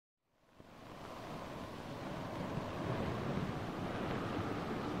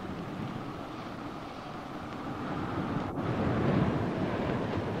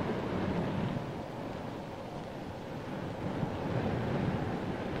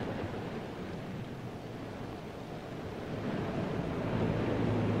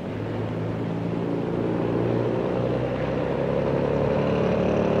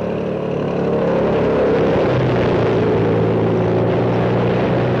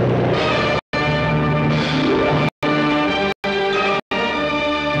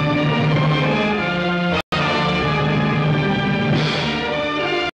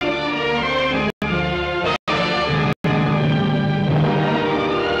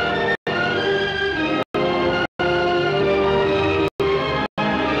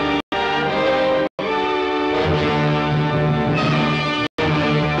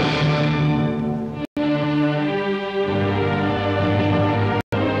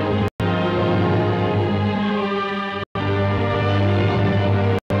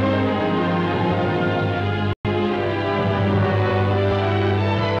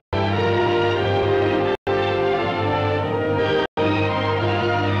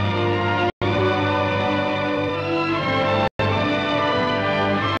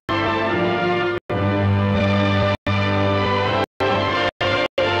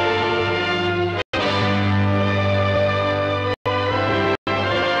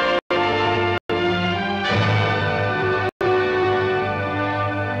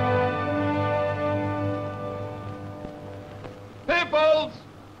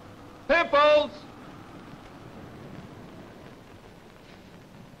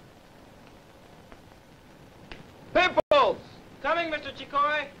Mr.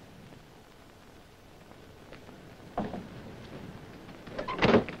 Chicoy.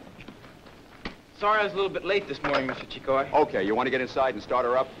 Sorry I was a little bit late this morning, Mr. Chicoy. Okay, you want to get inside and start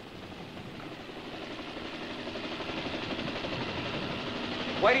her up?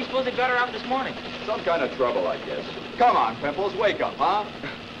 Why do you suppose they got her out this morning? Some kind of trouble, I guess. Come on, Pimples, wake up, huh?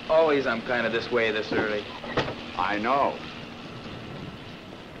 Always I'm kind of this way this early. I know.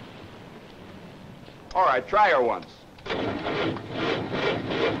 All right, try her once.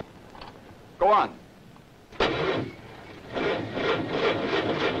 Go on.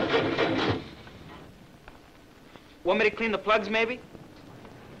 Want me to clean the plugs, maybe?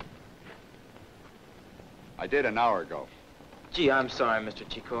 I did an hour ago. Gee, I'm sorry, Mr.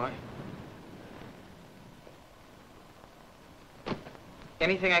 Chicoy.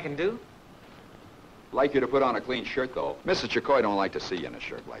 Anything I can do? Like you to put on a clean shirt, though. Mrs. Chicoy don't like to see you in a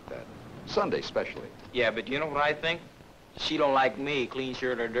shirt like that. Sunday, especially. Yeah, but you know what I think? She don't like me, clean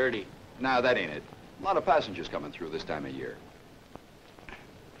shirt or dirty. Now, that ain't it. A lot of passengers coming through this time of year.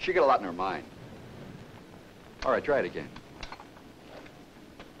 She got a lot in her mind. All right, try it again.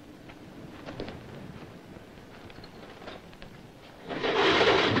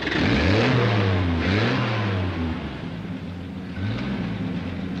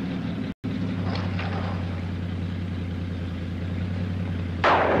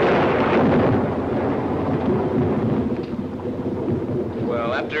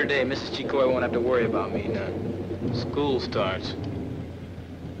 Well, after today, Mrs. Chicoy won't have to worry about me now. School starts.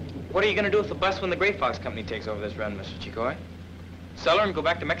 What are you going to do with the bus when the Gray Fox Company takes over this run, Mr. Chicoy? Sell her and go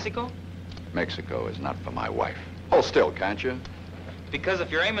back to Mexico? Mexico is not for my wife. Hold still, can't you? Because if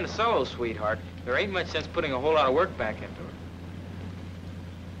you're aiming to solo, sweetheart, there ain't much sense putting a whole lot of work back into her.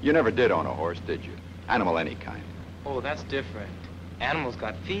 You never did own a horse, did you? Animal any kind. Oh, that's different. Animals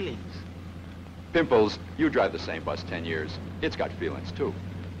got feelings. Pimples, you drive the same bus 10 years. It's got feelings, too.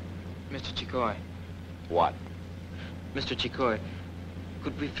 Mr. Chicoy. What? Mr. Chicoy,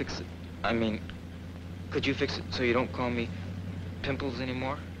 could we fix it? I mean, could you fix it so you don't call me Pimples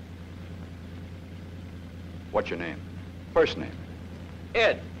anymore? What's your name? First name?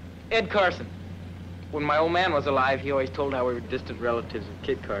 Ed. Ed Carson. When my old man was alive, he always told how we were distant relatives of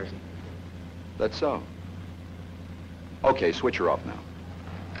Kit Carson. That's so. Okay, switch her off now.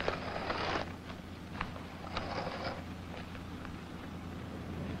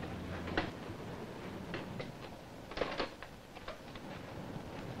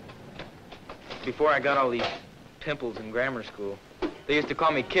 Before I got all these pimples in grammar school, they used to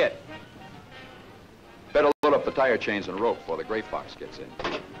call me Kit. Better load up the tire chains and rope before the Gray Fox gets in.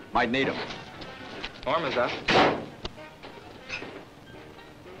 Might need them. Norma's up.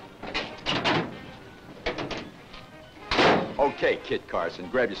 Okay, Kit Carson,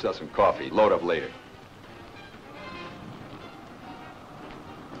 grab yourself some coffee. Load up later.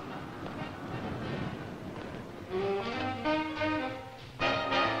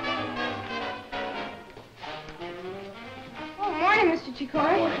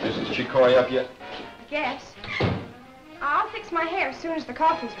 Chicoy? Morning. Mrs. Chicoy up yet? Guess. I'll fix my hair as soon as the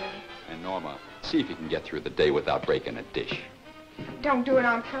coffee's ready. And Norma, see if you can get through the day without breaking a dish. Don't do it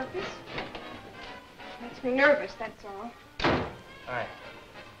on purpose. Makes me nervous, that's all. Hi.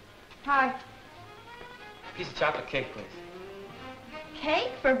 Hi. Piece of chocolate cake, please.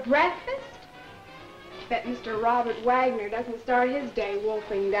 Cake for breakfast? Bet Mr. Robert Wagner doesn't start his day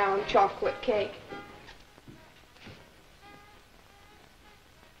wolfing down chocolate cake.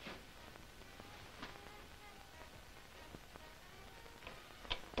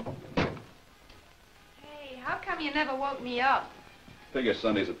 You never woke me up. Figure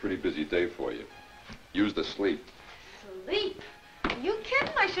Sunday's a pretty busy day for you. Use the sleep. Sleep? Are you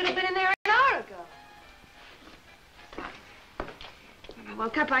kidding? I should have been in there an hour ago. When I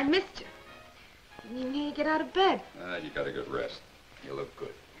woke up, I missed you. Didn't even hear you get out of bed. You got a good rest. You look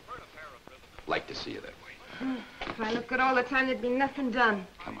good. Like to see you that way. If I looked good all the time, there'd be nothing done.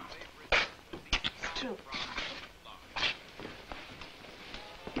 Come on. It's true.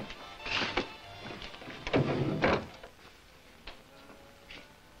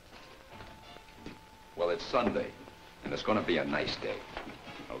 Well, it's Sunday, and it's going to be a nice day.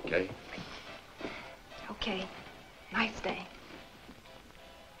 Okay? Okay. Nice day.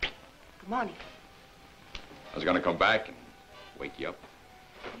 Good morning. I was going to come back and wake you up.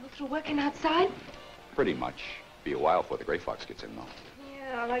 You through working outside? Pretty much. Be a while before the Gray Fox gets in, though.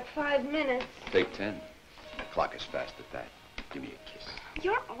 Yeah, like 5 minutes. Take 10. The clock is fast at that. Give me a kiss.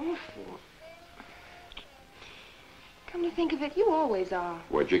 You're awful. Come to think of it, you always are.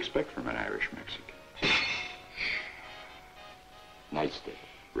 What'd you expect from an Irish Mexican? Nice day,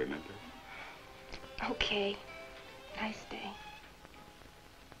 remember? Okay. Nice day.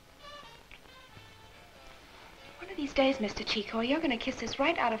 One of these days, Mr. Chico, you're going to kiss us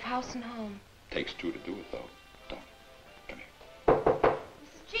right out of house and home. Takes two to do it, though. Don't. Come here.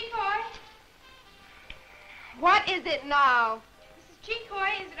 Mrs. Chicoy? What is it now? Mrs. Chicoy,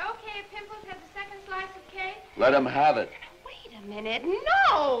 is it okay if Pimples has a second slice of cake? Let him have it. Wait a minute.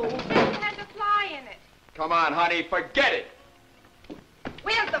 No! It has a fly in it. Come on, honey, forget it.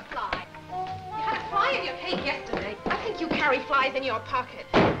 Where's the fly? You had a fly in your cake yesterday. I think you carry flies in your pocket.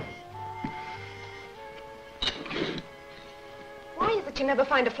 Why is it you never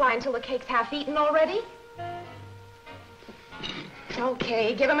find a fly until the cake's half eaten already?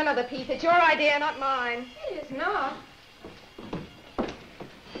 Okay, give him another piece. It's your idea, not mine. It is not.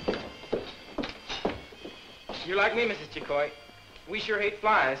 You're like me, Mrs. Chicoy. We sure hate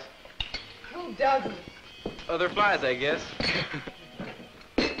flies. Who doesn't? Other flies, I guess.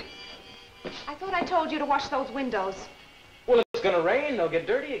 I thought I told you to wash those windows. Well, it's gonna rain. They'll get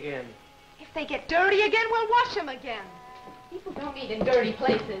dirty again. If they get dirty again, we'll wash them again. People don't eat in dirty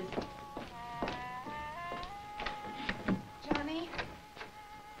places. Johnny?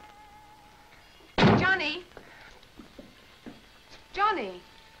 Johnny? Johnny?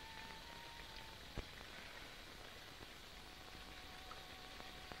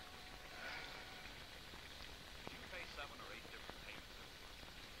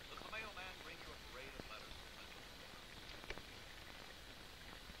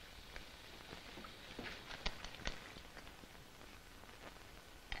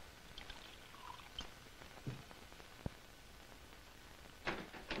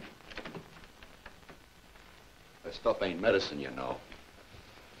 That stuff ain't medicine, you know.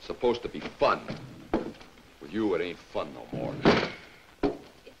 It's supposed to be fun. With you, it ain't fun no more.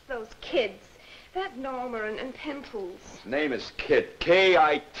 It's those kids. That Norma and Pimples. His name is Kit.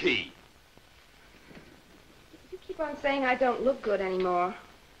 K-I-T. You keep on saying I don't look good anymore.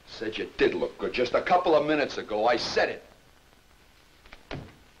 Said you did look good just a couple of minutes ago. I said it.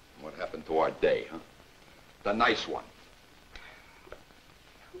 What happened to our day, huh? The nice one.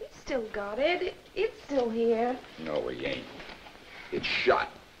 We still got it. It's still here. No, he ain't. It's shot.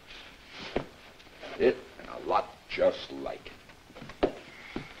 It and a lot just like it.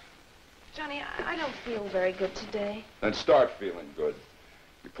 Johnny, I don't feel very good today. Then start feeling good.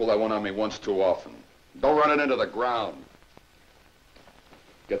 You pull that one on me once too often. Don't run it into the ground.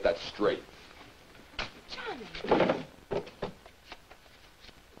 Get that straight. Johnny.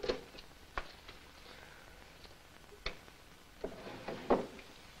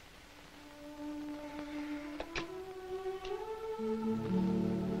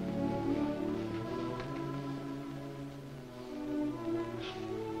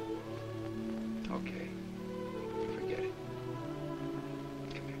 Okay. Forget it.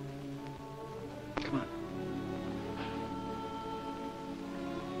 Come here. Come on.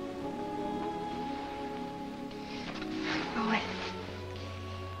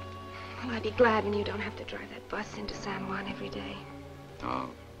 Well, I'd be glad when you don't have to drive that bus into San Juan every day. Oh.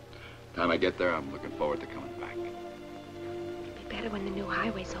 Time I get there, I'm looking forward to coming back. It'd be better when the new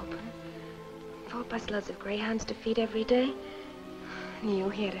highway's open. 4 busloads of greyhounds to feed every day. And you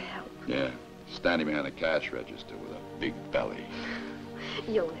here to help. Yeah. Standing behind the cash register with a big belly.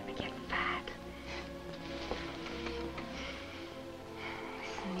 You'll never get fat.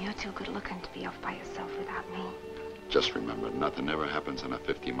 Listen, you're too good looking to be off by yourself without me. Just remember, nothing ever happens on a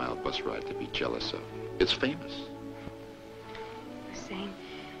 50-mile bus ride to be jealous of. It's famous. Hussein,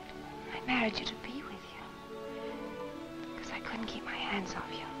 I married you to be with you. Because I couldn't keep my hands off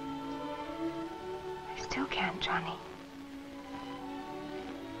you. I still can't, Johnny.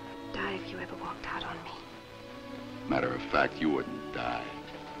 I'd die if you ever walked out on me. Matter of fact, you wouldn't die.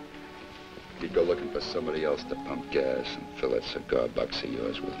 You'd go looking for somebody else to pump gas and fill that cigar box of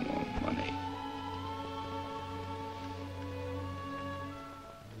yours with more money.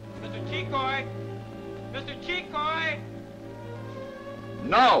 Mr. Chicoy! Mr. Chicoy!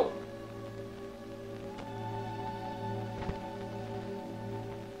 No!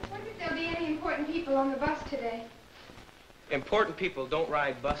 Wonder if there'll be any important people on the bus today. Important people don't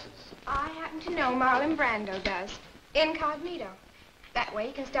ride buses. I happen to know Marlon Brando does. Incognito. That way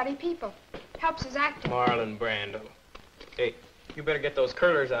he can study people. Helps his acting. Marlon Brando. Hey, you better get those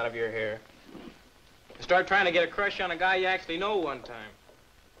curlers out of your hair. And start trying to get a crush on a guy you actually know one time.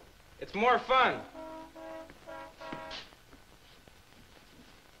 It's more fun.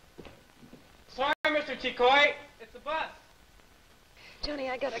 Sorry, Mr. Chicoy. It's a bus. Johnny,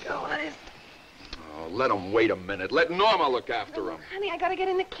 I gotta go. Oh, let him wait a minute. Let Norma look after him. Honey, I gotta get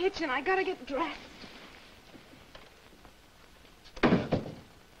in the kitchen. I gotta get dressed.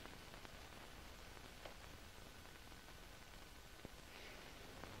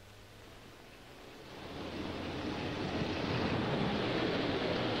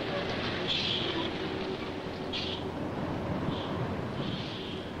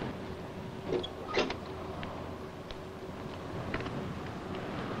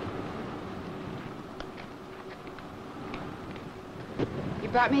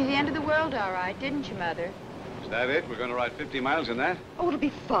 brought me to the end of the world all right, didn't you, Mother? Is that it? We're going to ride 50 miles in that? Oh, it'll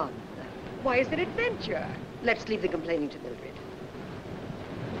be fun. Why, it's an adventure. Let's leave the complaining to Mildred.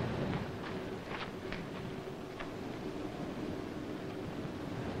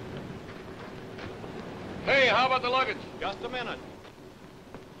 Hey, how about the luggage? Just a minute.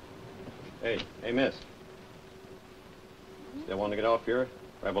 Hey, miss. Still want to get off here?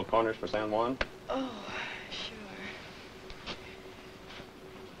 Rebel Corners for San Juan? Oh, sure.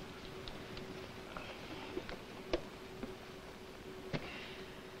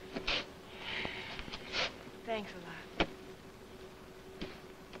 Thanks a lot.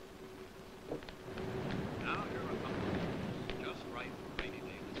 Now you're a just right for rainy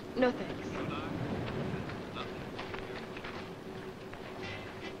days. No, thanks.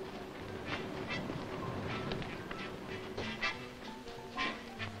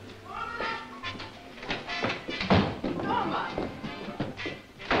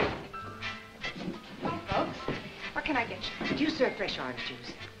 What can I get you? Do you serve fresh orange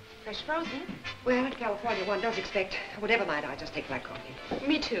juice? Fresh frozen? Well, in California, one does expect whatever might I just take black coffee.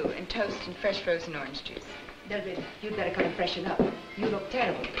 Me too, and toast and fresh frozen orange juice. Mildred, you'd better come and freshen up. You look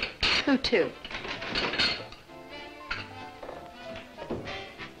terrible. Who to?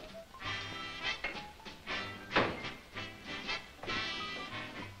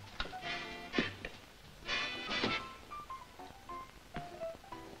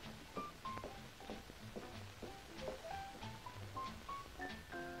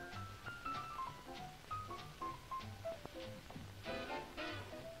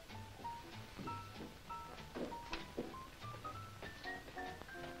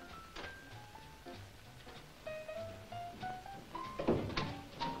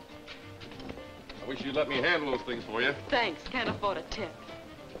 I wish you'd let me handle those things for you. Thanks, can't afford a tip.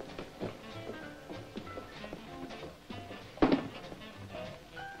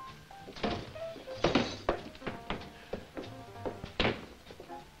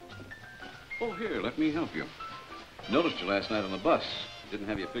 Oh, here, let me help you. Noticed you last night on the bus. Didn't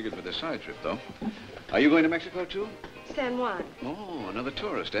have you figured for the side trip, though. Are you going to Mexico, too? San Juan. Oh, another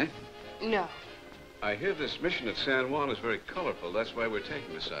tourist, eh? No. I hear this mission at San Juan is very colorful. That's why we're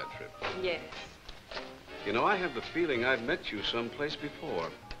taking the side trip. Yes. You know, I have the feeling I've met you someplace before.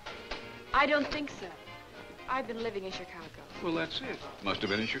 I don't think so. I've been living in Chicago. Well, that's it. Must have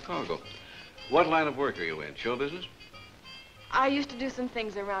been in Chicago. What line of work are you in? Show business? I used to do some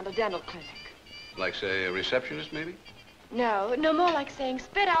things around a dental clinic. Like, say, a receptionist, maybe? No, more like saying,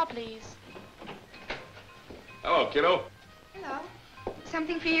 spit out, please. Hello, kiddo. Hello.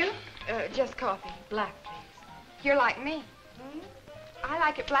 Something for you? Just coffee. Black, please. You're like me. I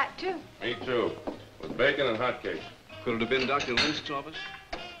like it black, too. Me too. With bacon and hotcakes. Could it have been Dr. Linsk's office?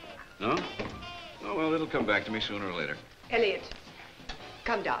 No? Oh, well, it'll come back to me sooner or later. Elliot,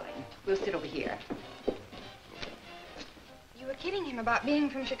 come, darling. We'll sit over here. You were kidding him about being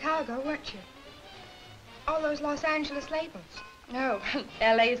from Chicago, weren't you? All those Los Angeles labels. No,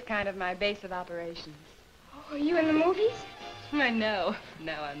 L.A.'s kind of my base of operations. Oh, are you in the movies? I know.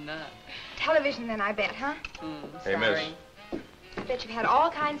 No, I'm not. Television, then, I bet, huh? Hey, Sorry. miss. I bet you've had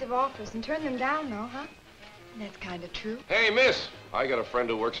all kinds of offers and turned them down, though, huh? That's kind of true. Hey, miss. I got a friend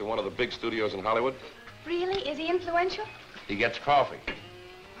who works in one of the big studios in Hollywood. Really? Is he influential? He gets coffee.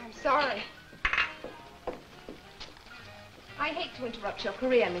 I'm sorry. I hate to interrupt your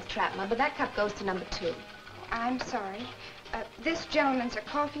career, Miss Trapman, but that cup goes to number 2. I'm sorry. This gentleman's are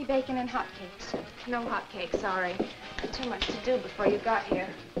coffee, bacon, and hotcakes. No hotcakes, sorry. Too much to do before you got here.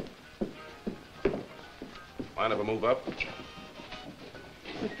 Mind if I move up?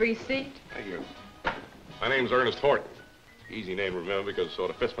 A free seat? Thank you. My name's Ernest Horton. Easy name to remember because it sort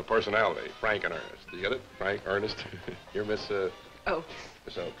of fits my personality. Frank and Ernest. Do you get it? Frank, Ernest. You're Miss, Oaks.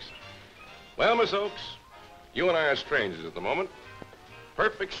 Miss Oaks. Well, Miss Oaks, you and I are strangers at the moment.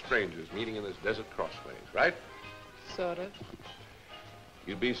 Perfect strangers meeting in this desert crossways, right? Sort of.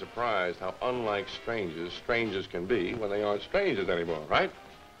 You'd be surprised how unlike strangers can be when they aren't strangers anymore, right?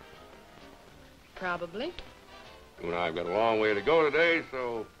 Probably. You and I have got a long way to go today,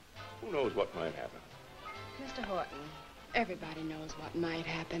 so who knows what might happen. Mr. Horton, everybody knows what might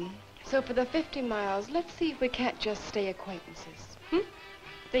happen. So for the 50 miles, let's see if we can't just stay acquaintances.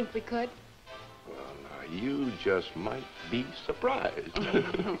 Think we could? Well, now, you just might be surprised.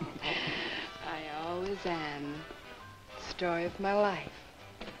 I always am. Story of my life.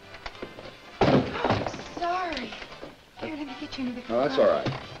 Oh, sorry. Here, let me get you another cup. No, that's all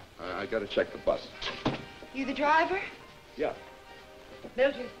right. I got to check the bus. You the driver? Yeah.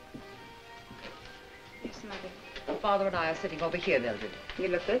 Mildred, Yes, Mother. Father and I are sitting over here, Mildred. You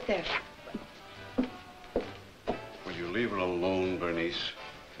look good there. Will you leave her alone, Bernice?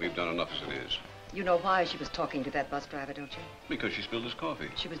 We've done enough as it is. You know why she was talking to that bus driver, don't you? Because she spilled his coffee.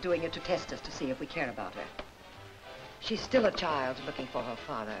 She was doing it to test us to see if we care about her. She's still a child looking for her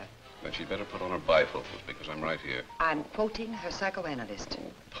father. Then she'd better put on her bifocals because I'm right here. I'm quoting her psychoanalyst.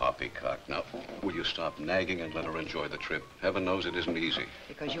 Poppycock. Now, will you stop nagging and let her enjoy the trip? Heaven knows it isn't easy.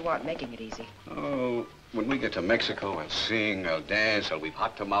 Because you aren't making it easy. Oh, when we get to Mexico, I'll sing, I'll dance, I'll weave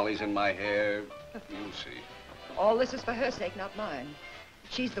hot tamales in my hair. You'll see. All this is for her sake, not mine.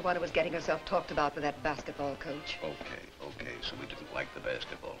 She's the one who was getting herself talked about with that basketball coach. Okay, so we didn't like the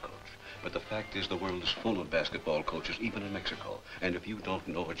basketball coach. But the fact is the world is full of basketball coaches, even in Mexico. And if you don't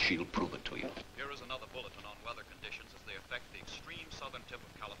know it, she'll prove it to you. Here is another bulletin on weather conditions as they affect the extreme southern tip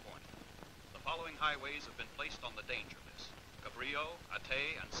of California. The following highways have been placed on the danger list: Cabrillo,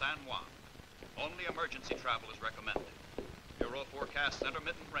 Atay, and San Juan. Only emergency travel is recommended. Bureau forecasts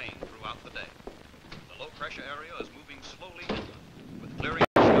intermittent rain throughout the day. The low-pressure area is moving slowly inland, with clearing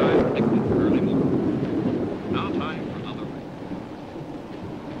sky predicted for early morning. Now time for another rain.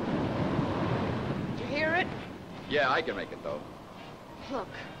 Did you hear it? Yeah, I can make it, though. Look,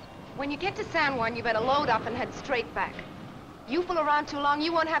 when you get to San Juan, you better load up and head straight back. You fool around too long,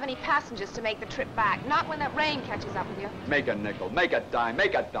 you won't have any passengers to make the trip back. Not when that rain catches up with you. Make a nickel, make a dime,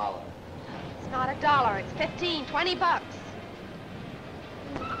 make a dollar. It's not $1, it's 15, 20 bucks.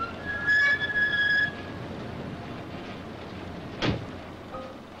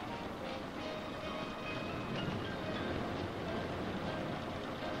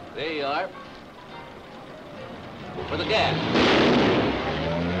 There you are. For the gas.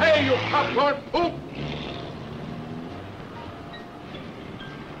 Hey, you popcorn poop!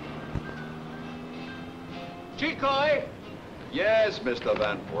 Chicoy, Yes, Mr.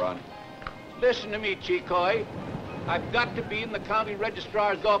 Van Brunt. listen to me, Chicoy. I've got to be in the county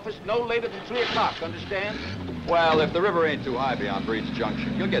registrar's office no later than 3 o'clock, understand? Well, if the river ain't too high beyond Breed's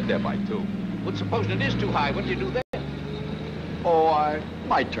Junction, you'll get there by 2. Well, supposing it is too high, what do you do then? Oh, I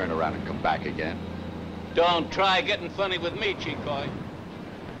might turn around and come back again. Don't try getting funny with me, Chicoy.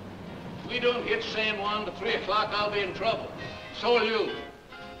 If we don't hit San Juan to 3 o'clock, I'll be in trouble. So will you.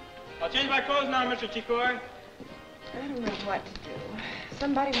 I'll change my clothes now, Mr. Chicoy. I don't know what to do.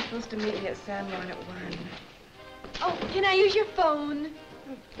 Somebody was supposed to meet me at San Juan at 1. Oh, can I use your phone?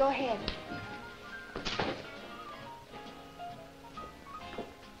 Go ahead.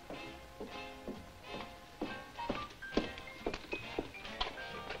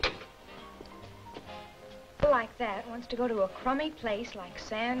 Like that wants to go to a crummy place like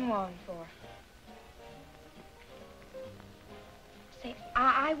San Juan for. Say,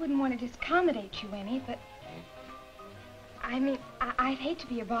 I wouldn't want to disaccommodate you any, but I mean, I'd hate to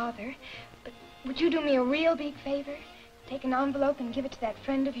be a bother, but would you do me a real big favor? Take an envelope and give it to that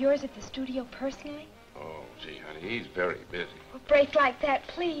friend of yours at the studio personally? Oh, gee, honey, he's very busy. A break like that,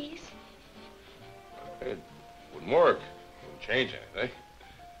 please. It wouldn't work. It wouldn't change anything.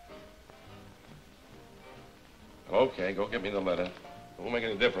 Okay, go get me the letter. It won't make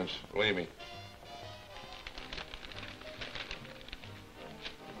any difference, believe me.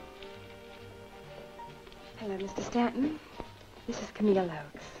 Hello, Mr. Stanton. This is Camille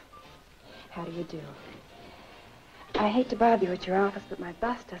Oakes. How do you do? I hate to bother you at your office, but my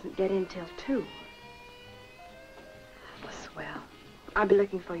bus doesn't get in till 2. Well, swell. I'll be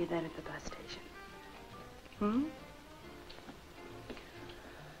looking for you then at the bus station. Hmm?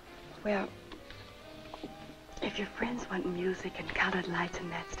 Well, if your friends want music and colored lights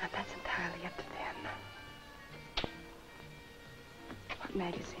and that stuff, that's entirely up to them. What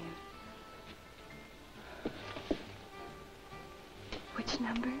magazine? Which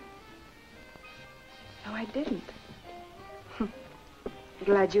number? No, I didn't.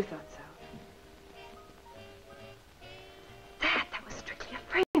 Glad you thought so. That was strictly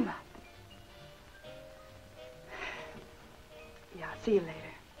a frame-up. Yeah, I'll see you later.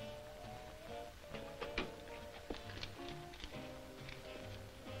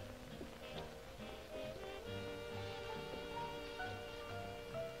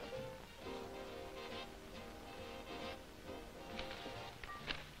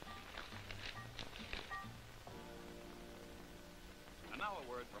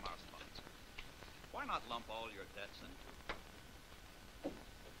 From our sponsor. Why not lump all your debts into...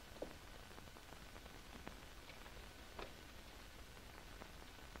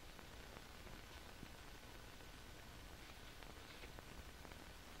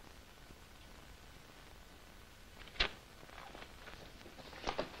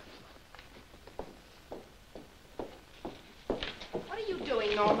 What are you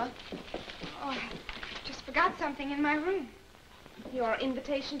doing, Norma? Oh, I just forgot something in my room. Your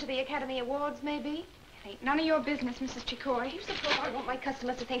invitation to the Academy Awards, maybe? Ain't none of your business, Mrs. Chicoy. Do you suppose I want my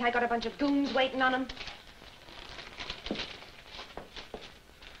customers to think I got a bunch of goons waiting on them?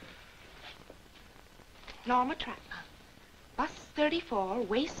 Norma Trattler. Bus 34,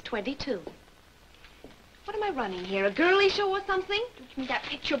 waist 22. What am I running here, a girly show or something? Give me that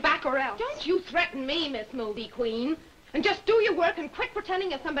picture back or else. Don't you threaten me, Miss Moldy Queen. And just do your work and quit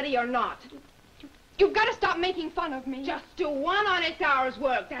pretending you're somebody you're not. You've got to stop making fun of me. Just do 1 honest hour's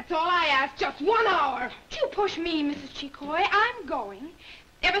work. That's all I ask. Just 1 hour. Don't you push me, Mrs. Chicoy. I'm going.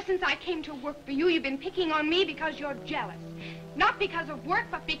 Ever since I came to work for you, you've been picking on me because you're jealous. Not because of work,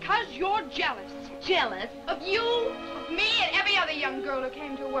 but because you're jealous. Jealous? Of you, of me, and every other young girl who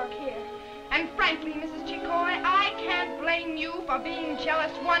came to work here. And frankly, Mrs. Chicoy, I can't blame you for being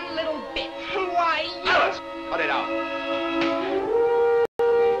jealous one little bit. Why, you... Alice, cut it out.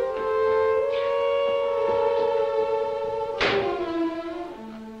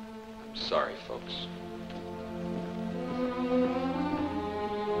 I'm sorry, folks.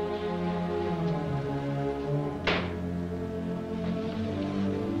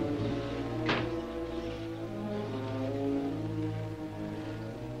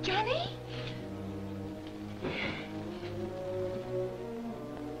 Johnny?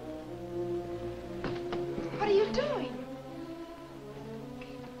 What are you doing?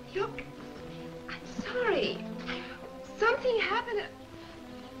 Look, I'm sorry. Something happened.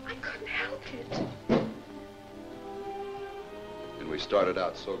 I couldn't help it. And we started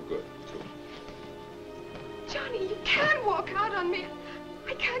out so good, too. Johnny, you can't walk out on me.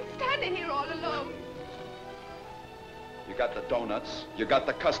 I can't stand it here all alone. You got the donuts, you got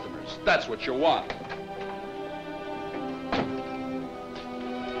the customers. That's what you want.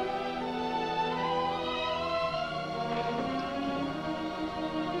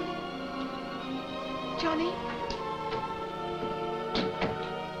 Johnny?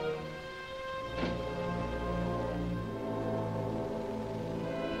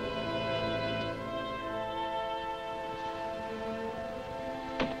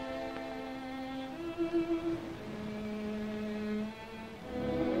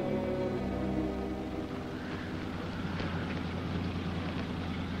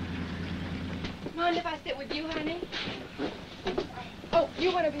 Mind if I sit with you, honey? Oh,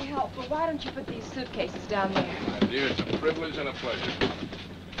 you want to be helpful. Why don't you put these suitcases down there? My dear, it's a privilege and a pleasure.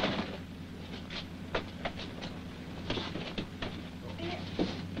 Here.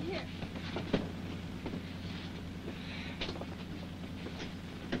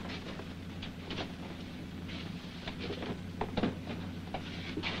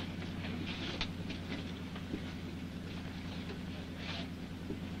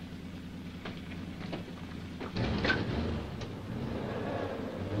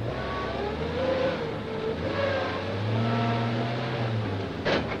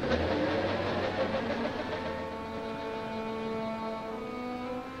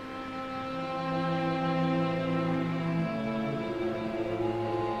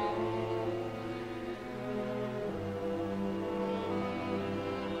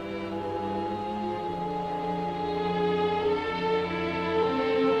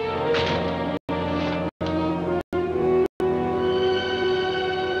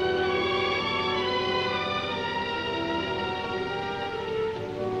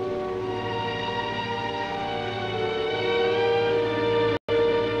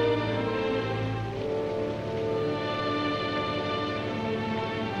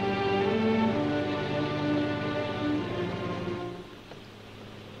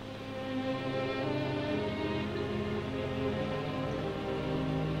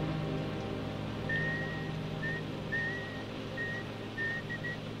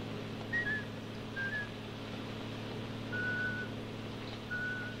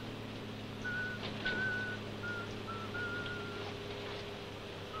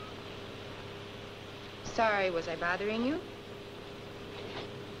 Sorry, was I bothering you?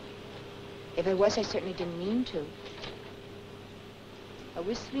 If I was, I certainly didn't mean to. A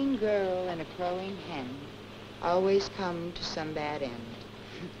whistling girl and a crowing hen always come to some bad end.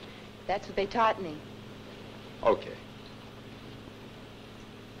 That's what they taught me. Okay.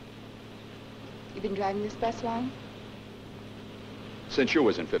 You been driving this bus long? Since you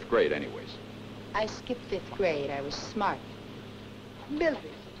was in 5th grade, anyways. I skipped 5th grade. I was smart.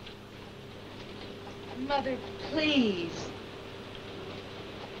 Mildred. Mother, please.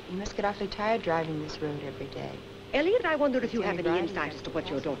 You must get awfully tired driving this road every day. Elliot, I wonder if you have You're any driving insight as to what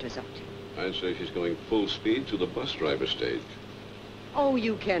your daughter's up to. I'd say she's going full speed to the bus driver stage. Oh,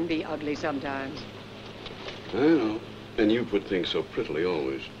 you can be ugly sometimes. I know. And you put things so prettily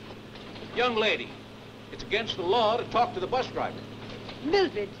always. Young lady, it's against the law to talk to the bus driver.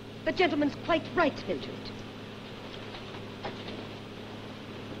 Mildred, The gentleman's quite right, Mildred.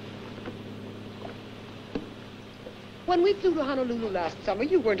 When we flew to Honolulu last summer,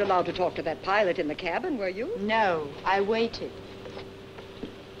 you weren't allowed to talk to that pilot in the cabin, were you? No, I waited.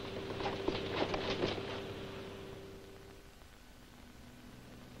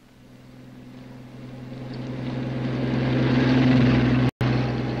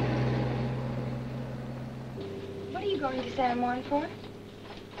 What are you going to San Juan for?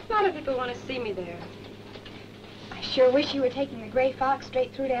 A lot of people want to see me there. I sure wish you were taking the Gray Fox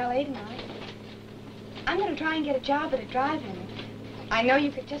straight through to L.A. tonight. I'm going to try and get a job at a drive-in. I know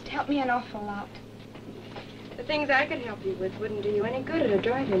you could just help me an awful lot. The things I could help you with wouldn't do you any good at a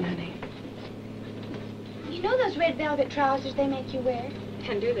drive-in, honey. You know those red velvet trousers they make you wear?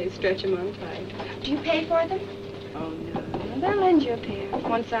 And do they stretch them on tight? Do you pay for them? Oh, no. They'll lend you a pair.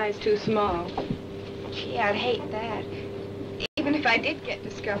 One size too small. Gee, I'd hate that. Even if I did get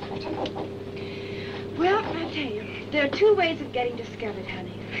discovered. Well, I'll tell you, there are two ways of getting discovered,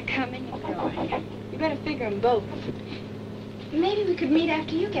 honey. Coming and going. You better figure them both. Maybe we could meet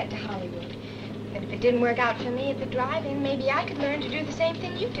after you get to Hollywood. And if it didn't work out for me at the drive-in, maybe I could learn to do the same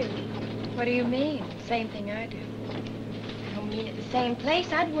thing you do. What do you mean? Same thing I do. I don't mean at the same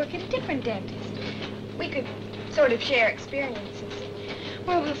place. I'd work at a different dentist. We could sort of share experiences.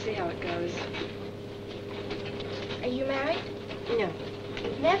 Well, we'll see how it goes. Are you married? No.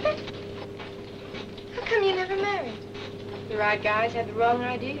 Never? How come you never married? The right guys had the wrong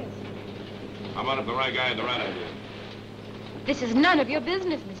ideas. How about if the right guy had the right idea? This is none of your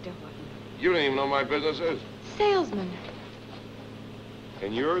business, Mr. Horton. You don't even know my business is. Salesman.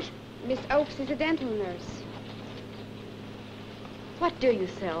 And yours? Miss Oakes is a dental nurse. What do you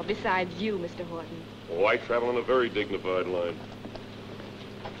sell besides you, Mr. Horton? Oh, I travel on a very dignified line.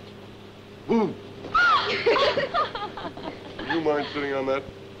 Woo! Would you mind sitting on that?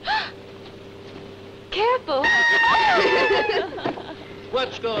 Careful.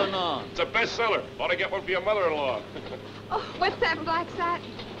 What's going on? It's a bestseller. Ought to get one for your mother-in-law. Oh, what's that black satin?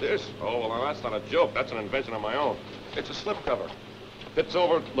 This? Oh, well, now, that's not a joke. That's an invention of my own. It's a slipcover. Fits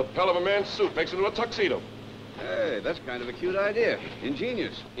over the lapel of a man's suit, makes it into a tuxedo. Hey, that's kind of a cute idea.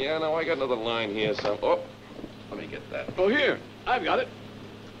 Ingenious. Yeah, now, I got another line here, son. Oh, let me get that. Oh, here. I've got it.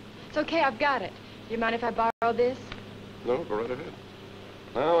 It's okay, I've got it. Do you mind if I borrow this? No, go right ahead.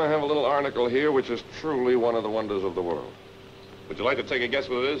 Now, I have a little article here which is truly one of the wonders of the world. Would you like to take a guess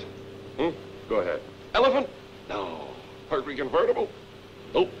what it is? Go ahead. Elephant? No. Mercury convertible?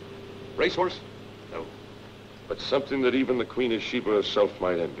 Nope. Racehorse? No. But something that even the Queen of Sheba herself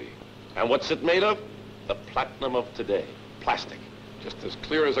might envy. And what's it made of? The platinum of today. Plastic. Just as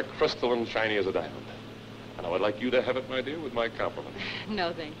clear as a crystal and shiny as a diamond. And I would like you to have it, my dear, with my compliments.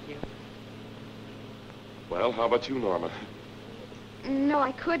 No, thank you. Well, how about you, Norma? No,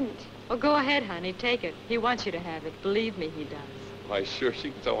 I couldn't. Well, go ahead, honey. Take it. He wants you to have it. Believe me, he does. Why, sure,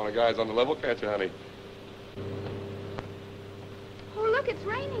 she can tell when a guy's on the level, can't you, honey? Oh, look, it's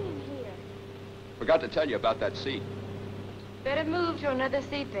raining in here. Forgot to tell you about that seat. Better move to another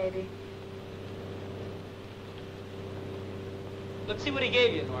seat, baby. Let's see what he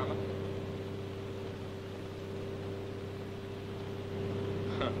gave you, Norma.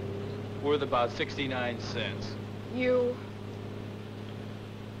 Worth about 69 cents. You...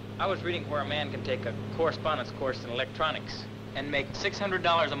 I was reading where a man can take a correspondence course in electronics and make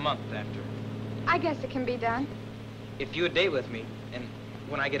 $600 a month after. I guess it can be done. If you would date with me, and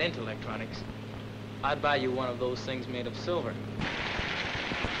when I get into electronics, I'd buy you one of those things made of silver.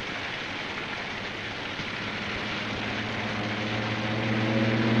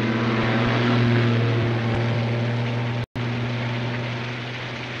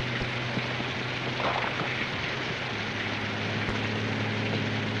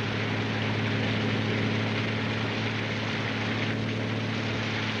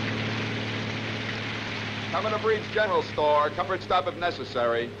 Coming to Breed's General Store. Comfort stop if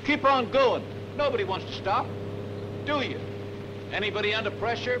necessary. Keep on going. Nobody wants to stop. Do you? Anybody under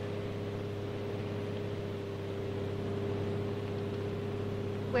pressure?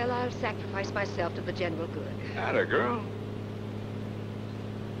 Well, I'll sacrifice myself to the general good. Atta girl.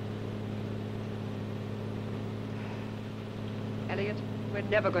 Elliot, we're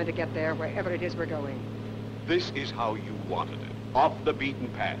never going to get there wherever it is we're going. This is how you wanted it. Off the beaten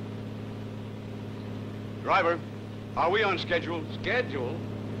path. Driver, are we on schedule? Schedule?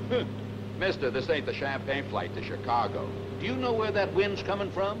 Mister, this ain't the champagne flight to Chicago. Do you know where that wind's coming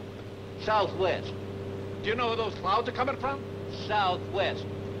from? Southwest. Do you know where those clouds are coming from? Southwest.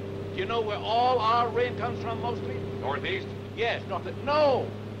 Do you know where all our rain comes from mostly? Northeast? Yes, north. No!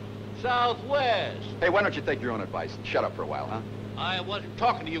 Southwest. Hey, why don't you take your own advice and shut up for a while, huh? I wasn't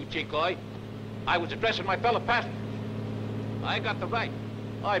talking to you, Chicoy. I was addressing my fellow passengers. I got the right.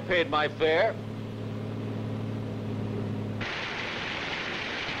 I paid my fare.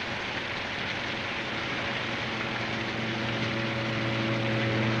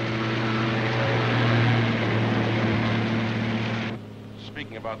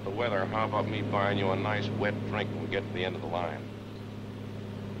 Speaking about the weather, how about me buying you a nice wet drink when we get to the end of the line?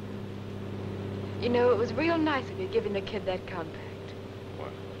 You know, it was real nice of you giving the kid that compact. What?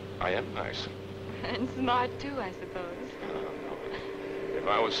 I am nice. And smart, too, I suppose. If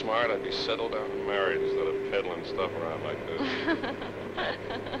I was smart, I'd be settled down and married instead of peddling stuff around like this.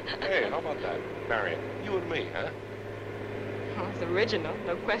 Hey, how about that? Marion, you and me, huh? Well, it's original,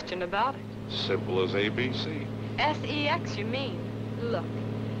 no question about it. Simple as ABC. S-E-X, you mean? Look,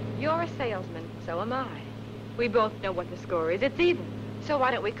 you're a salesman, so am I. We both know what the score is. It's even. So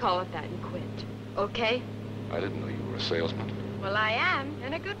why don't we call it that and quit? Okay? I didn't know you were a salesman. Well, I am,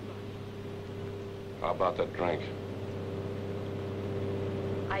 and a good one. How about that drink?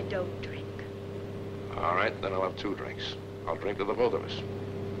 I don't drink. All right, then I'll have 2 drinks. I'll drink to the both of us.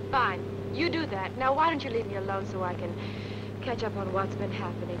 Fine. You do that. Now, why don't you leave me alone so I can catch up on what's been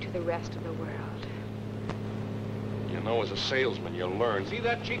happening to the rest of the world? You know, as a salesman, you learn. See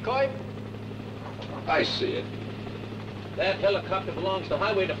that, Chicoy? I see it. That helicopter belongs to the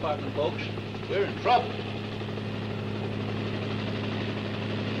highway department, folks. We're in trouble.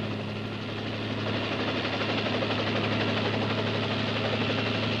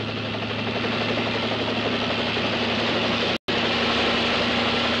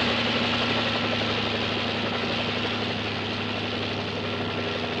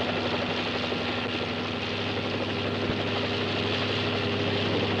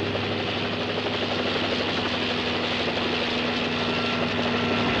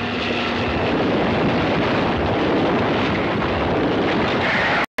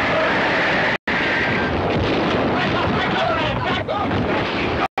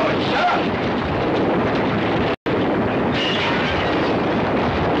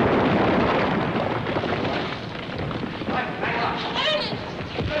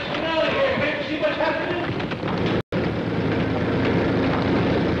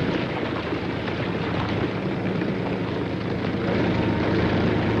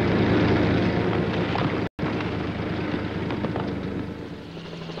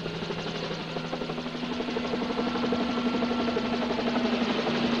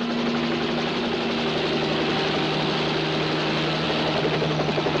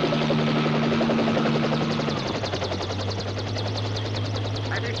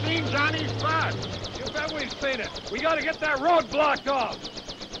 We gotta get that road blocked off.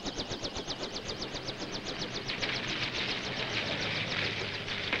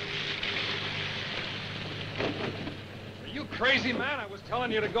 Are you crazy, man? I was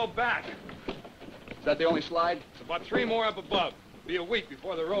telling you to go back. Is that the only slide? It's about 3 more up above. It'll be a week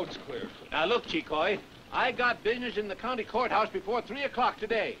before the road's clear. Now, look, Chicoy, I got business in the county courthouse before 3 o'clock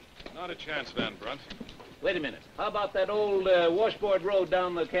today. Not a chance, Van Brunt. Wait a minute. How about that old washboard road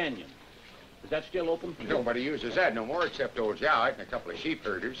down the canyon? Is that still open? Nobody uses that no more except old Jowett and a couple of sheep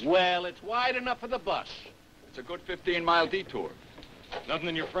herders. Well, it's wide enough for the bus. It's a good 15-mile detour. Nothing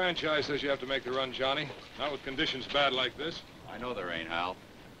in your franchise says you have to make the run, Johnny. Not with conditions bad like this. I know there ain't, Hal.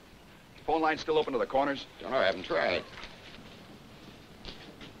 Phone line still open to the corners? Don't know, I haven't tried.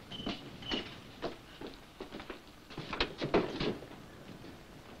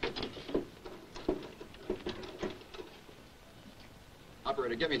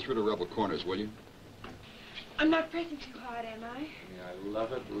 Operator, get me through to Rebel Corners, will you? I'm not pressing too hard, am I? Yeah, I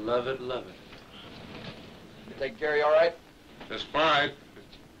love it, love it, love it. You take care, you all right? Just fine.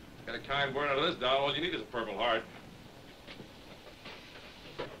 Get a kind word out of this, doll. All you need is a Purple Heart.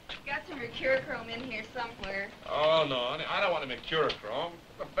 Got some mercurochrome in here somewhere. Oh, no, honey, I don't want to mercurochrome.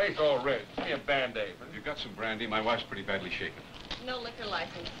 The face all red. Give me a Band-Aid. If you've got some brandy, my wife's pretty badly shaken. No liquor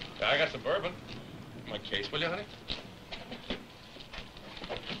license. Yeah, I got some bourbon. My case, will you, honey?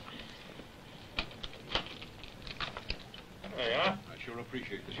 There you are. I sure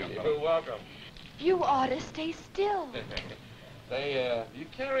appreciate this, young You're fellow. welcome. You ought to stay still. Say, do you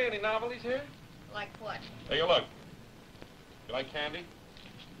carry any novelties here? Like what? Take a look. You like candy?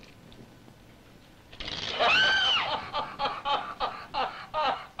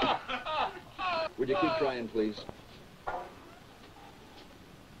 Would you keep trying, please?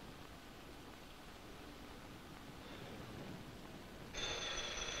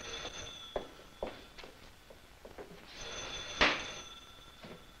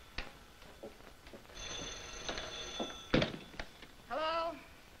 Hello?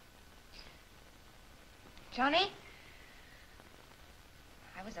 Johnny?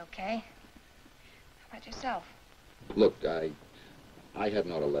 I was okay. How about yourself? Look, I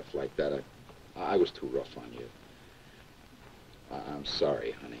hadn't ought to left like that. I was too rough on you. I'm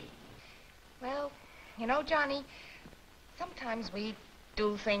sorry, honey. Well, you know, Johnny, sometimes we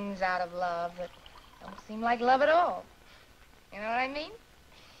do things out of love that don't seem like love at all. You know what I mean?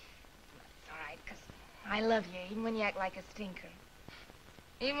 It's all right, 'cause I love you, even when you act like a stinker.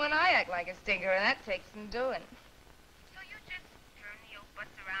 Even when I act like a stinker, and that takes some doing. So you just turn the old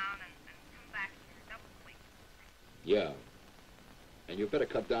butts around and come back double quick. Yeah. And you better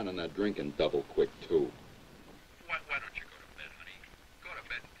cut down on that drinking double quick, too. Why don't you go to bed, honey? Go to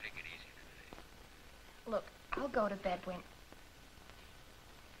bed and take it easy today. Look, I'll go to bed when...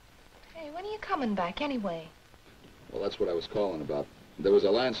 Hey, when are you coming back, anyway? Well, that's what I was calling about. There was a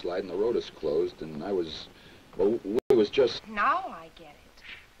landslide and the road is closed, and I was... Well, it was just... Now I get it.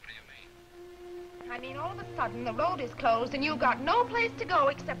 What do you mean? I mean, all of a sudden, the road is closed, and you've got no place to go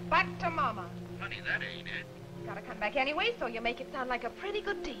except back to Mama. Honey, that ain't it. Gotta come back anyway, so you make it sound like a pretty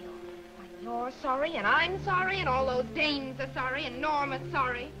good deal. Like you're sorry, and I'm sorry, and all those dames are sorry, and Norma's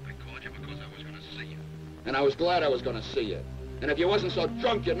sorry. I called you because I was going to see you. And I was glad I was going to see you. And if you wasn't so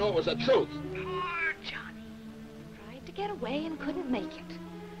drunk, you'd know it was the truth. Poor Johnny. Tried to get away and couldn't make it.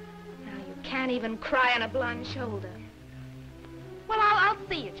 Now you can't even cry on a blonde shoulder. Well, I'll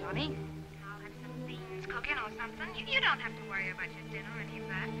see you, Johnny. I'll have some beans cooking or something. You don't have to worry about your dinner or any of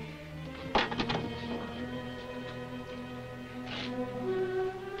that.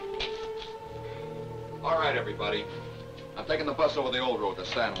 All right, everybody. I'm taking the bus over the old road to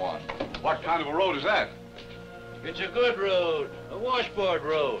San Juan. What kind of a road is that? It's a good road, a washboard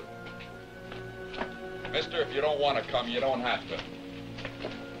road. Mister, if you don't want to come, you don't have to.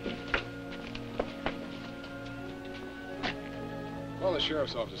 Call the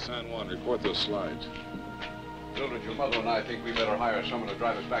sheriff's office to San Juan. Report those slides. Mildred, your mother and I think we better hire someone to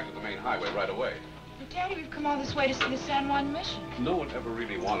drive us back to the main highway right away. But, Daddy, we've come all this way to see the San Juan mission. No one ever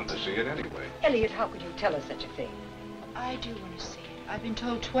really wanted to see it anyway. Elliot, how could you tell us such a thing? I do want to see it. I've been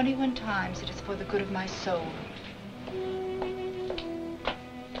told 21 times it is for the good of my soul.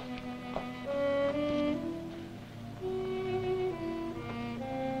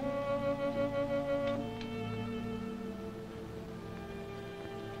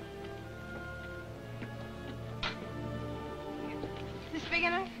 Is this big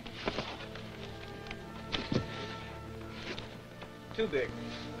enough? Too big.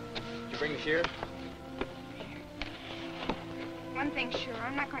 Did you bring the sheriff? One thing's sure,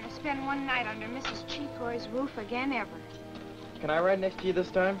 I'm not going to spend one night under Mrs. Chicoy's roof again, ever. Can I ride next to you this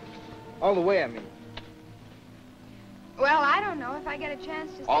time? All the way, I mean. Well, I don't know if I get a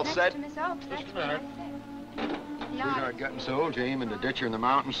chance to sit All next set? to Miss Oaks. That's what I said. Sweetheart getting so old, you aim in the ditch or in the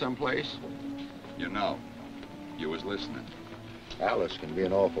mountains someplace? You know. You was listening. Alice can be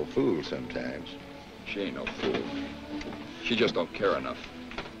an awful fool sometimes. She ain't no fool. She just don't care enough.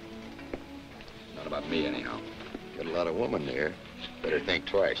 Not about me, anyhow. Got a lot of woman there. Better think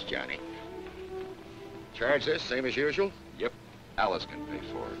twice, Johnny. Charge this, same as usual? Yep. Alice can pay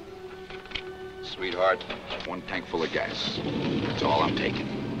for it. Sweetheart, one tank full of gas. That's all I'm taking.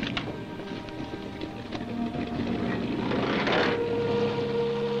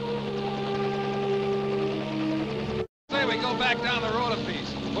 Say we go back down the road a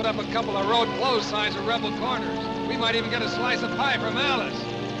piece. Put up a couple of road closed signs at Rebel Corners. We might even get a slice of pie from Alice.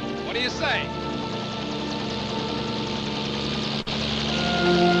 What do you say?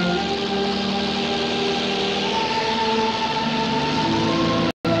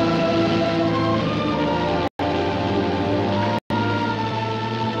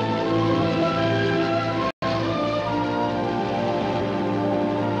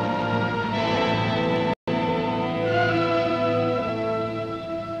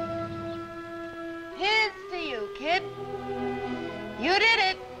 Here's to you, kid. You did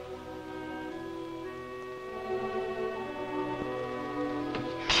it.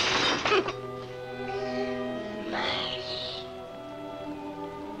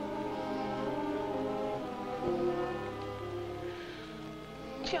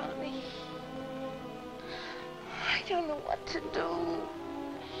 Johnny, I don't know what to do.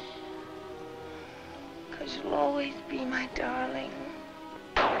 'Cause you'll always be my darling.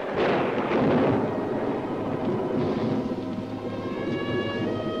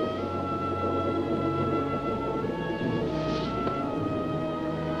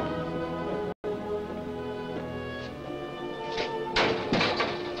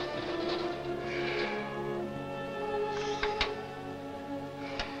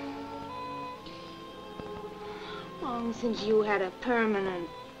 Long since you had a permanent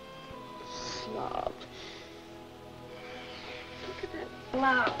slob.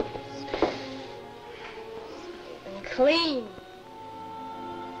 blouse. And clean.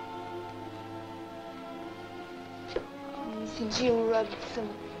 Since you rubbed some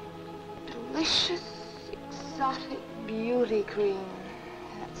delicious, exotic beauty cream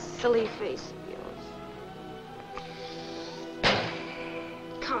on that silly face of yours.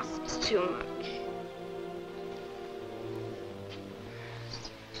 Costs too much.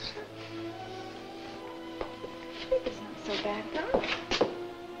 It's not so bad, though.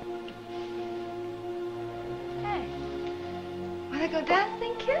 Hey, wanna go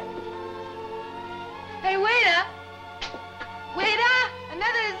dancing, kid? Hey, waiter! Waiter,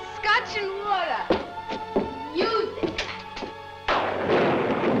 another scotch and water. Use it.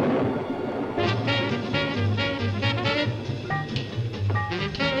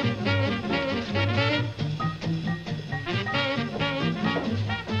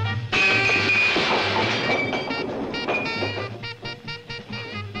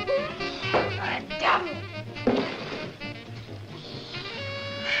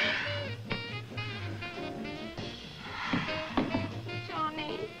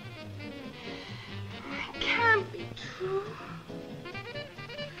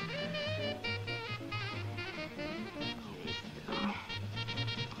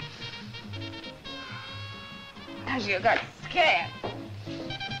 You got scared.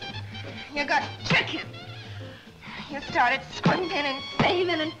 You got chicken. You started squinting and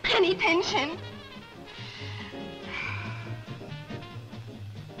saving and penny pinching.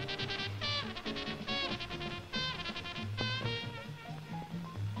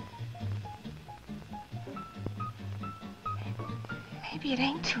 Maybe it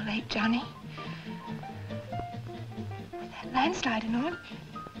ain't too late, Johnny. With that landsliding on,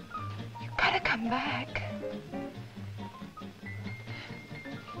 you gotta come back.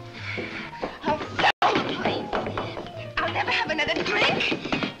 I'll sell the place. I'll never have another drink.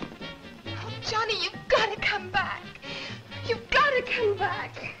 Oh, Johnny, you've got to come back. You've got to come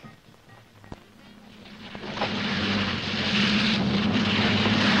back.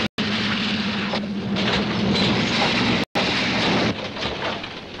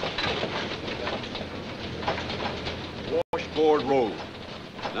 Washboard Road.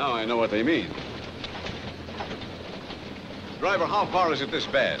 Now I know what they mean. Driver, how far is it this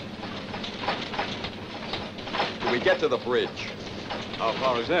bad? Till we get to the bridge. How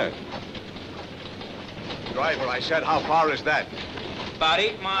far is that? Driver, I said, how far is that? About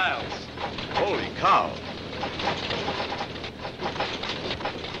 8 miles. Holy cow.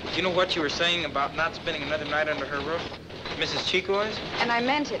 You know what you were saying about not spending another night under her roof? Mrs. Chico's? And I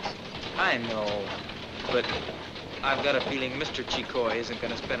meant it. I know, but I've got a feeling Mr. Chicoy isn't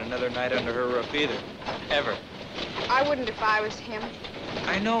going to spend another night under her roof either. Ever. I wouldn't if I was him.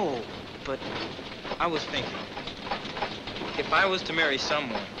 I know, but I was thinking. If I was to marry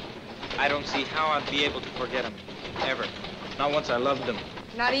someone, I don't see how I'd be able to forget him. Ever. Not once I loved him.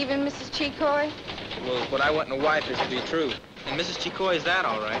 Not even Mrs. Chicoy? Well, what I want in a wife is to be true. And Mrs. Chicoy is that,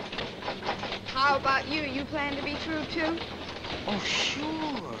 all right. How about you? You plan to be true, too? Oh,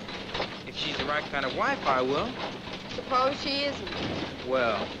 sure. If she's the right kind of wife, I will. Suppose she isn't.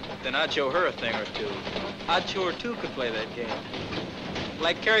 Well, then I'd show her a thing or two. I'd show her two could play that game.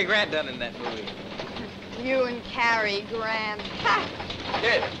 Like Cary Grant done in that movie. You and Cary Grant. Ha!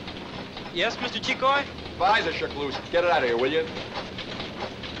 Kid. Yes, Mr. Chicoy? Visor shook loose. Get it out of here, will you?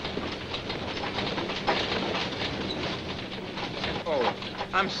 Oh,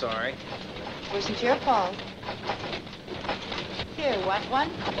 I'm sorry. Wasn't your fault. Here, want one?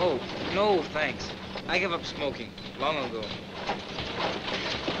 Oh, no, thanks. I gave up smoking long ago.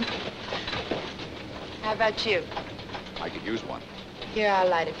 How about you? I could use one. Here, I'll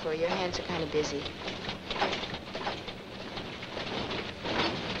light it for you. Your hands are kind of busy.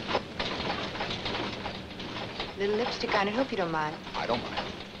 Little lipstick on it. Hope you don't mind. I don't mind.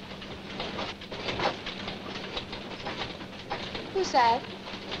 Who's that?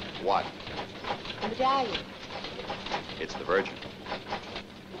 What? A medallion. It's the Virgin.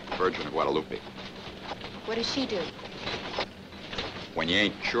 Virgin of Guadalupe. What does she do? When you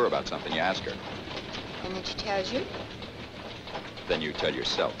ain't sure about something, you ask her. And then she tells you? Then you tell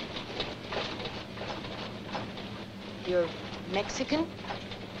yourself. You're Mexican?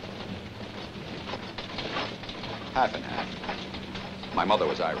 Half and half. My mother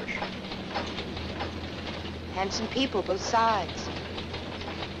was Irish. Handsome people, both sides.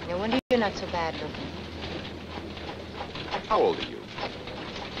 No wonder you're not so bad looking. How old are you?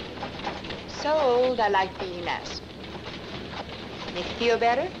 So old, I like being asked. Make you feel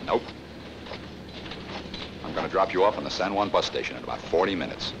better? Nope. I'm going to drop you off on the San Juan bus station in about 40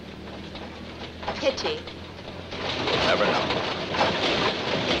 minutes. Pity. You'll never know.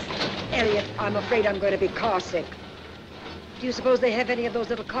 Elliot, I'm afraid I'm going to be car sick. Do you suppose they have any of those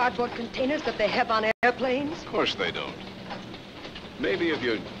little cardboard containers that they have on airplanes? Of course they don't. Maybe if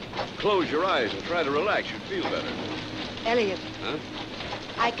you close your eyes and try to relax, you'd feel better. Elliot. Huh?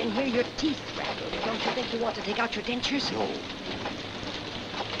 I can hear your teeth rattle. Don't you think you want to take out your dentures? No.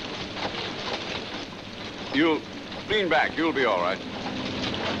 You lean back. You'll be all right.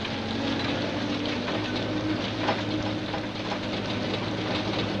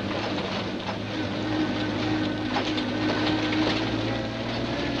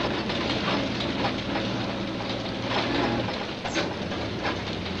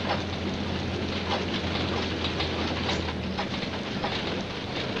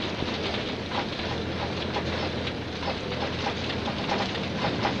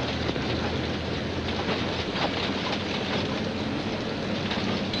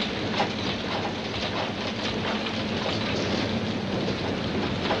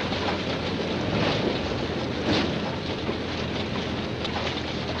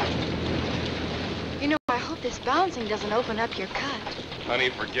 This bouncing doesn't open up your cut. Honey,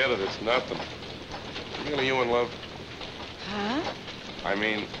 forget it. It's nothing. Really, you in love? Huh? I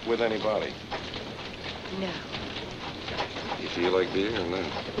mean, with anybody. No. You feel like being or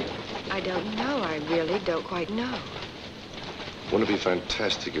not? I don't know. I really don't quite know. Wouldn't it be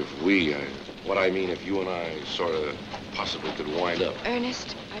fantastic if what I mean, if you and I sort of possibly could wind up?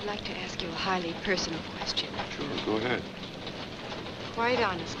 Ernest, I'd like to ask you a highly personal question. Sure, go ahead. Quite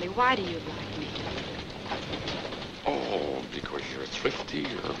honestly, why do you like me? Oh, because you're thrifty,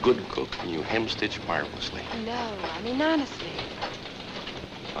 you're a good cook, and you hem-stitch marvelously. No, I mean honestly.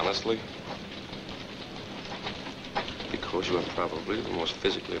 Honestly? Because you are probably the most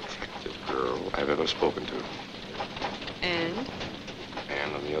physically attractive girl I've ever spoken to. And?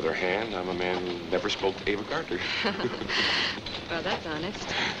 And on the other hand, I'm a man who never spoke to Ava Gardner. Well, that's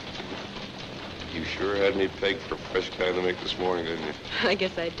honest. You sure had me pegged for a fresh guy to make this morning, didn't you? I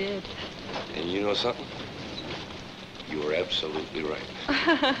guess I did. And you know something? You were absolutely right.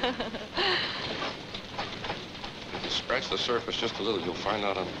 If you scratch the surface just a little, you'll find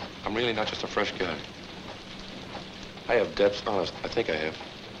out I'm really not just a fresh guy. I have depths, honest. I think I have.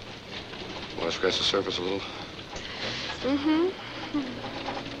 Want to scratch the surface a little? Mm-hmm.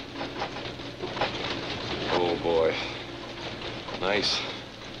 Oh, boy. Nice.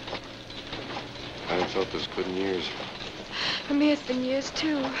 I haven't felt this good in years. For me, it's been years,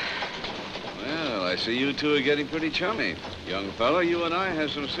 too. Well, I see you two are getting pretty chummy. Young fella, you and I have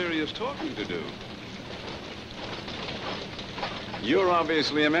some serious talking to do. You're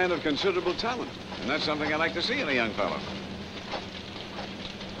obviously a man of considerable talent, and that's something I like to see in a young fella.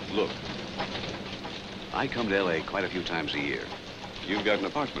 Look, I come to L.A. quite a few times a year. You've got an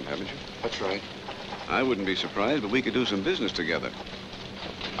apartment, haven't you? That's right. I wouldn't be surprised, but we could do some business together.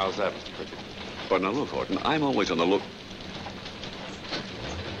 How's that, Mr. Pritchard? But now look, Horton, I'm always on the lookout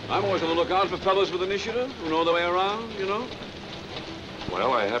for fellows with initiative who know their way around, you know?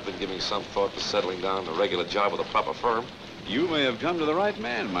 Well, I have been giving some thought to settling down to a regular job with a proper firm. You may have come to the right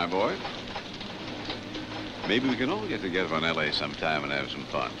man, my boy. Maybe we can all get together in L.A. sometime and have some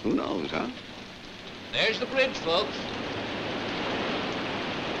fun. Who knows, huh? There's the bridge, folks.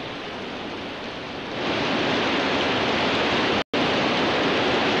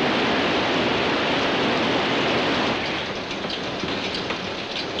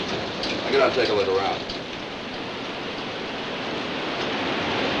 I'll take a look around.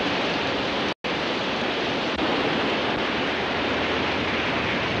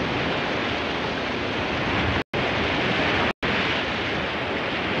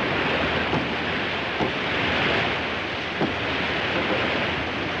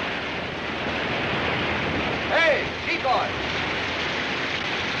 Hey, decoy!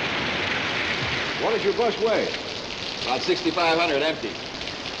 What does your bus weigh? About 6,500 empty.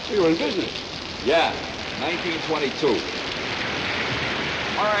 You're in business. Yeah, 1922.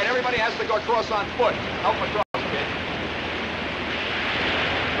 All right, everybody has to go across on foot. Help across, kid.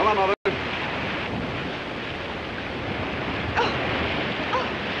 Come on, Mother.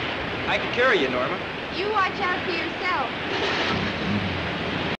 I can carry you, Norma. You watch out for yourself.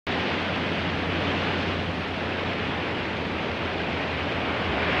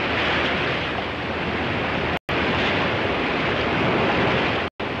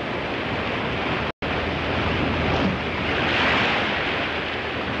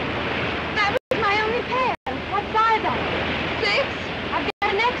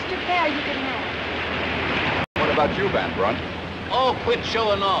 Oh, quit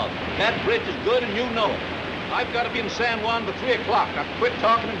showing off. That bridge is good and you know it. I've got to be in San Juan by 3 o'clock. Now quit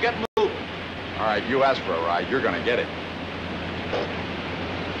talking and get moving. All right, you asked for a ride. You're gonna get it.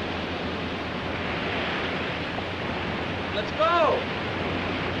 Let's go.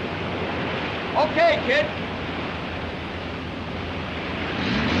 Okay, kid.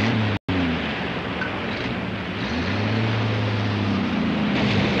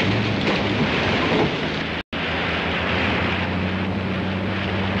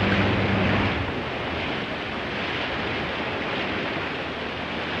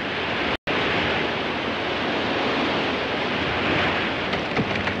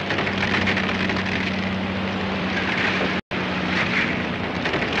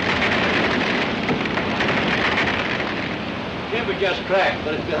 Just cracked,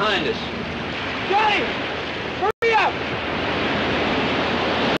 but it's behind us. Johnny! Hurry up!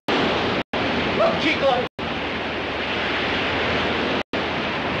 Look, Chico!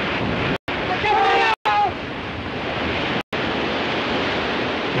 Hurry up!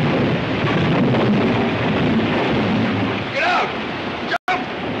 Get out! Jump!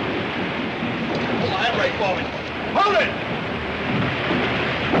 Hold the handbrake for me. Hold it!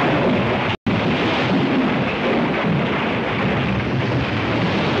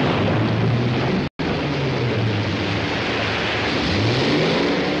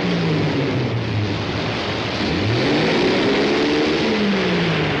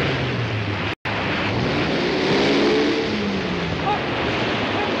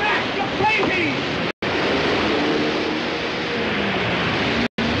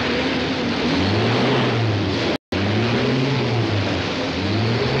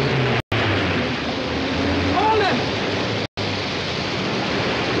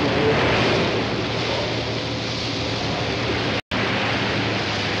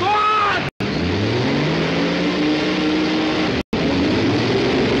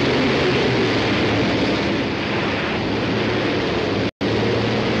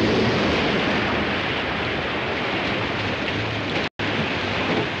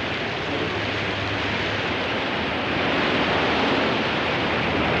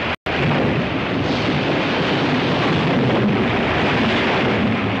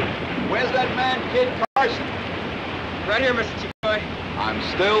 Right here, Mr. Chicoy. I'm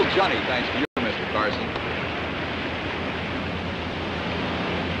still Johnny, thanks to you, Mr. Carson.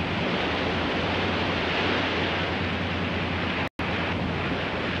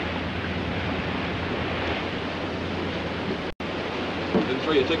 Didn't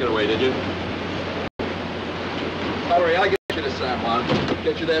throw your ticket away, did you? Don't worry, I'll get you to San Juan.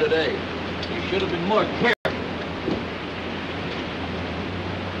 Get you there today. You should have been more careful.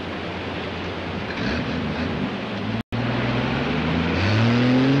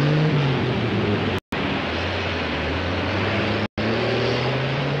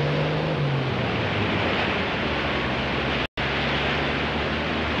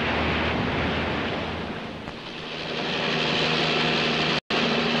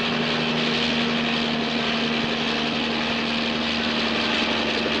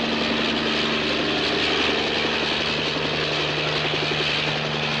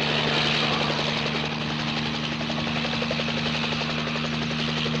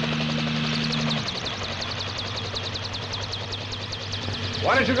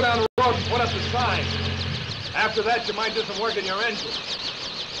 Why don't you go down the road and put up the sign? After that, you might do some work in your engine.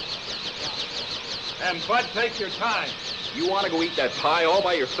 And, Bud, take your time. You want to go eat that pie all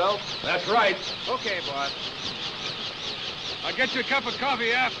by yourself? That's right. Okay, boss. I'll get you a cup of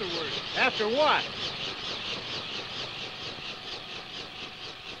coffee afterwards. After what?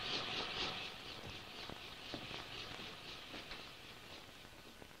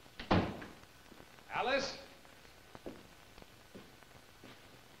 Alice?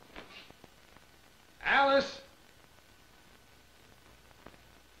 Alice?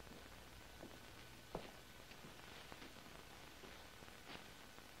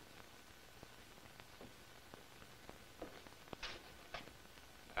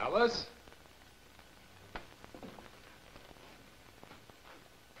 Alice?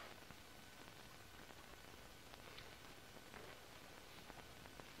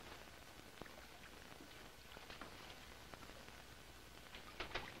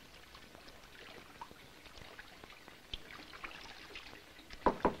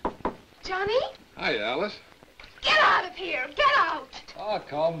 Johnny? Hi, Alice. Get out of here! Get out! Oh,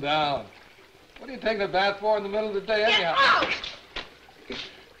 calm down. What are you taking a bath for in the middle of the day anyhow? Get out!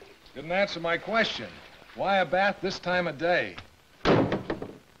 Didn't answer my question. Why a bath this time of day?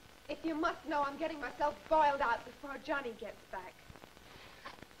 If you must know, I'm getting myself boiled out before Johnny gets back.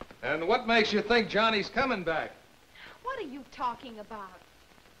 And what makes you think Johnny's coming back? What are you talking about?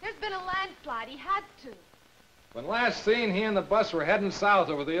 There's been a landslide. He had to. When last seen, he and the bus were heading south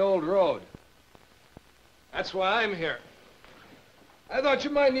over the old road. That's why I'm here. I thought you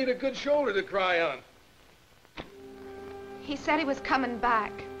might need a good shoulder to cry on. He said he was coming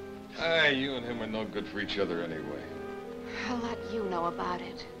back. You and him are no good for each other anyway. I'll let you know about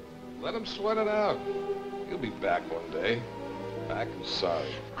it. Let him sweat it out. He'll be back one day. Back and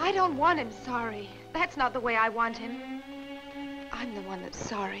sorry. I don't want him sorry. That's not the way I want him. I'm the one that's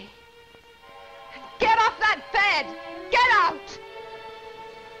sorry. Get off that bed! Get out!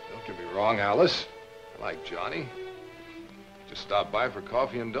 Don't get me wrong, Alice. I like Johnny. Just stopped by for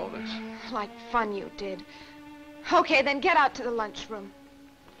coffee and donuts. Like fun you did. Okay, then get out to the lunchroom.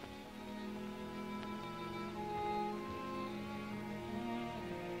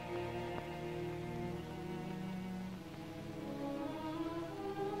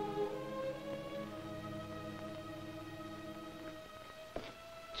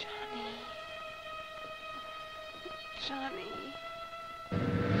 Johnny.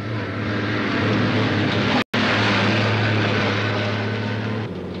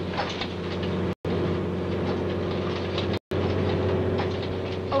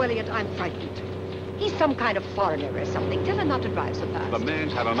 Oh, Elliot, I'm frightened. He's some kind of foreigner or something. Tell him not to drive so fast. The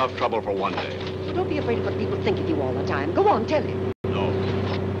man's had enough trouble for one day. Well, don't be afraid of what people think of you all the time. Go on, tell him. No.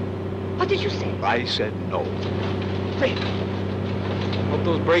 What did you say? I said no. Fred. Hope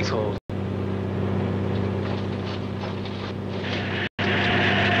those brakes hold.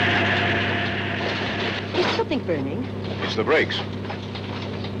 Is something burning? It's the brakes.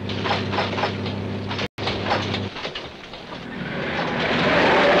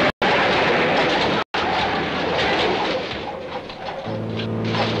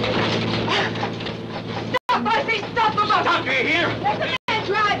 Stop! I say stop! Stop, you hear? Let the man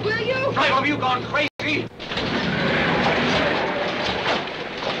drive, will you? Drive, have you gone crazy?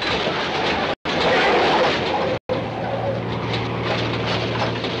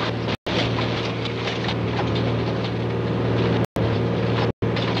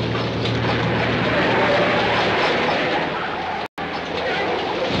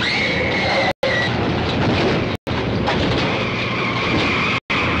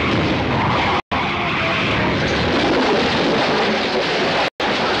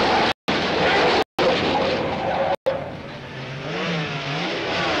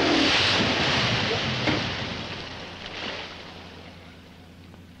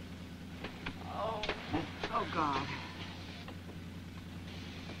 Oh, God.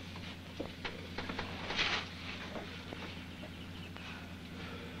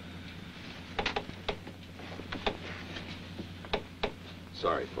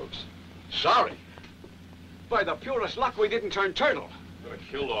 Sorry, folks. Sorry? By the purest luck, we didn't turn turtle. Could have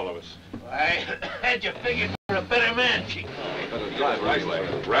killed all of us. I had you figured for a better man, Chico. Better drive right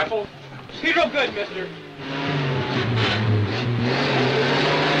like raffle. See no good, mister.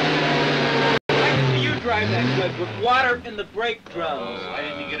 I can see you drive that good with water in the brake drums. Why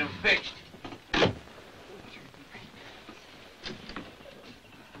didn't you get him fixed?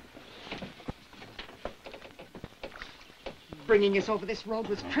 Bringing us over this road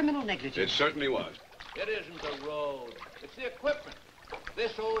was criminal negligence. It certainly was. It isn't the road. It's the equipment.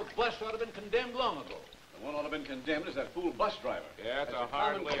 This old bus ought to have been condemned long ago. The one ought to have been condemned is that fool bus driver. Yeah, it's As a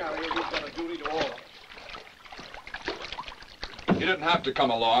hard common labor. carrier, we've got a duty to all of us. You didn't have to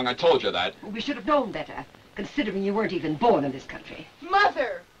come along. I told you that. We should have known better, considering you weren't even born in this country.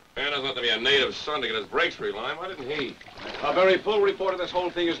 Mother! Man doesn't have to be a native son to get his brakes relined. Why didn't he? A very full report of this whole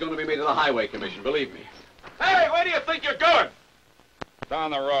thing is going to be made to the Highway Commission, believe me. Hey, where do you think you're going?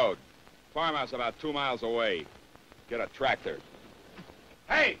 Down the road. Farmhouse about 2 miles away. Get a tractor.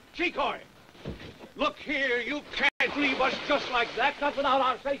 Hey, Chico! Look here, you can't leave us just like that, not without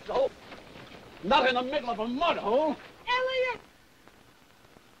our say-so. Not in the middle of a mud hole. Elliot!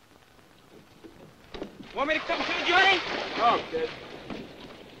 Want me to come too, Johnny? No, kid.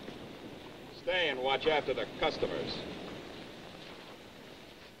 Stay and watch after the customers.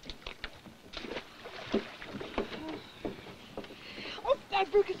 Oh, I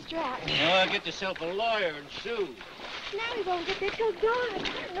broke a strap. Oh, get yourself a lawyer and sue. Now we won't get there till dawn. I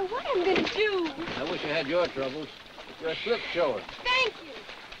don't know what I'm gonna do. I wish I had your troubles. Your slip showing. Thank you.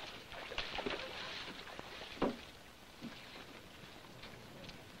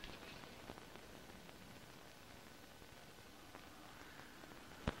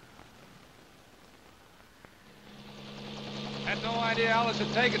 Had no idea Alice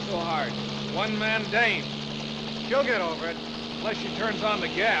would take it so hard. One-man dame. She'll get over it, unless she turns on the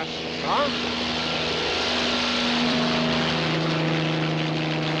gas. Huh?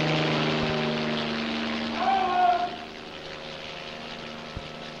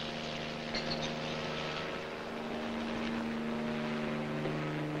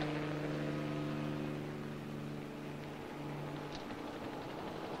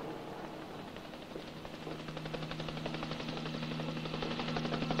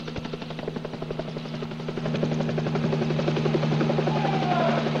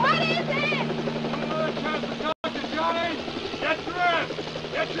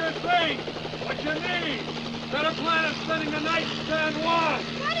 Say, what you need? Better plan on spending the night in San Juan.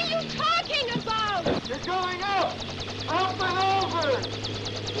 What are you talking about? You're going up! Up and over!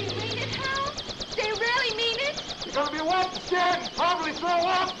 Do you mean it, Hal? Do you really mean it? You're gonna be wet and scared and probably throw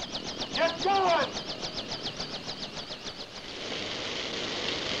up! Get going!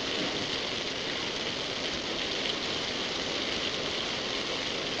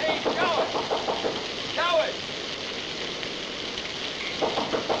 Hey, show it! Show it!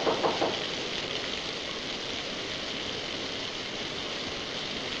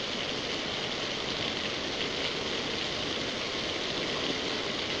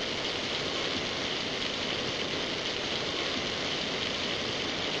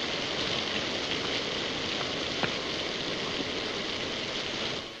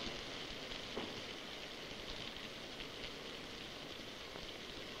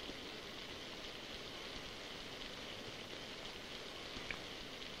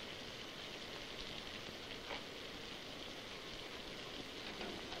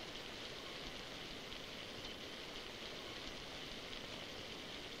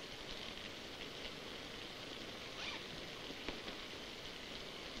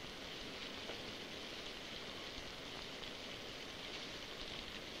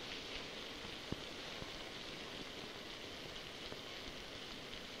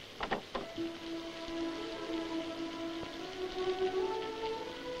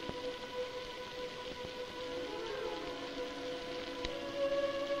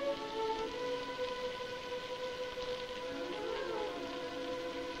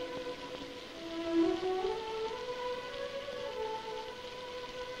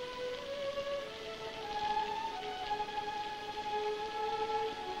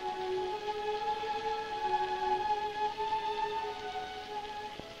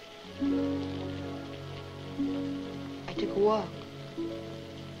 Walk.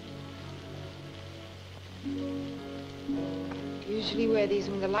 I usually wear these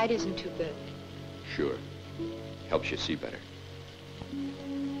when the light isn't too good. Sure. Helps you see better.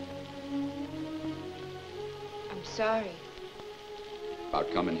 I'm sorry.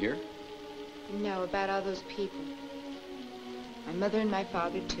 About coming here? No, about all those people. My mother and my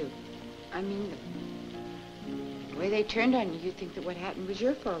father, too. I mean, the way they turned on you, you'd think that what happened was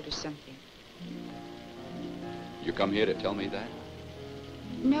your fault or something. You come here to tell me that?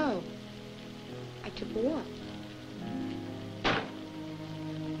 No. I took a walk.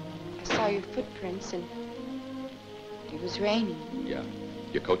 I saw your footprints and it was raining. Yeah.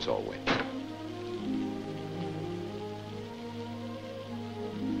 Your coat's all wet.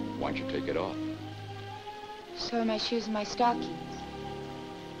 Why don't you take it off? So are my shoes and my stockings.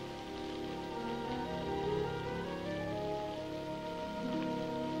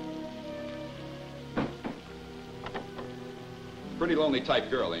 Pretty lonely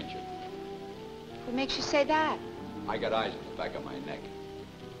type girl, ain't you? What makes you say that? I got eyes at the back of my neck.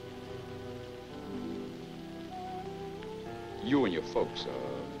 You and your folks,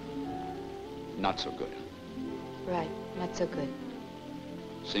 not so good. Right, not so good.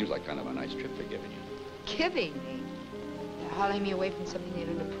 Seems like kind of a nice trip they're giving you. Giving me? They're hauling me away from something they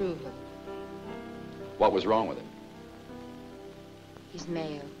don't approve of. What was wrong with him? He's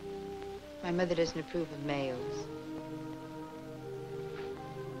male. My mother doesn't approve of males.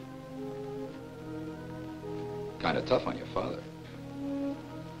 Kind of tough on your father.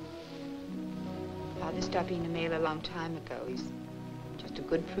 Father stopped being a male a long time ago. He's just a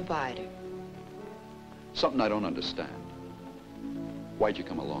good provider. Something I don't understand. Why'd you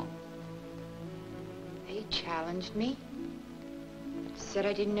come along? They challenged me. Said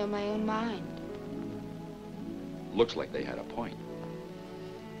I didn't know my own mind. Looks like they had a point.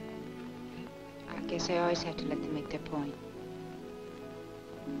 I guess I always have to let them make their point.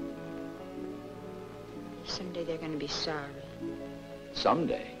 Someday they're going to be sorry.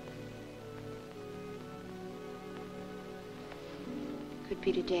 Someday? Could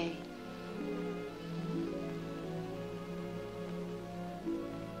be today.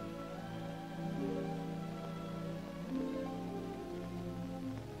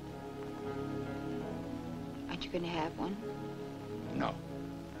 Aren't you going to have one? No.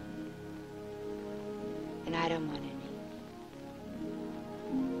 Then I don't want any.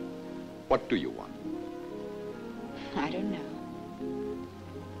 What do you want? I don't know.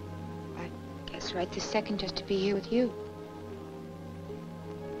 I guess right this second just to be here with you.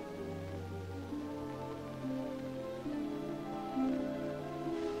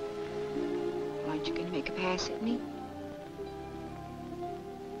 Aren't you going to make a pass at me?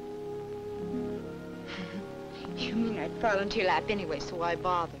 You mean I'd fall into your lap anyway, so why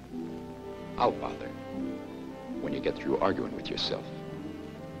bother? I'll bother when you get through arguing with yourself.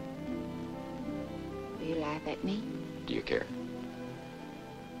 You laugh at me? Do you care?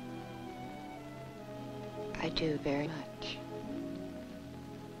 I do very much.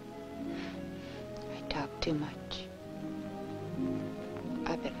 I talk too much.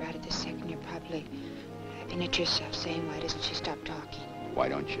 I bet right at this second you're probably laughing at yourself, saying, why doesn't she stop talking? Why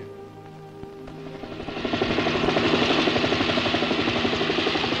don't you?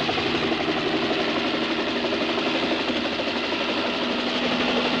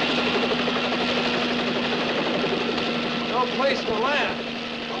 No place to land.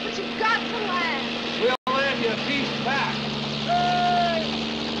 Oh, but you've got to land. We'll land you a piece back. Hey!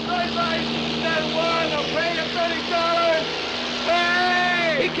 I'd like that one. I'll pay you $30.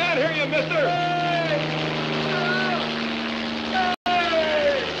 Hey! He can't hear you, mister. Hey!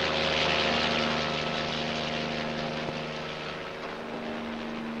 Hey!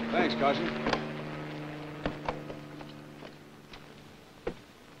 Thanks, Carson.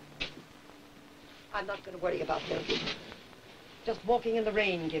 I'm not going to worry about Mildred. Just walking in the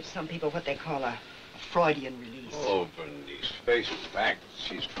rain gives some people what they call a Freudian release. Oh, Bernice, face facts.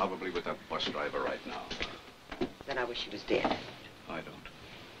 She's probably with that bus driver right now. Then I wish she was dead. I don't.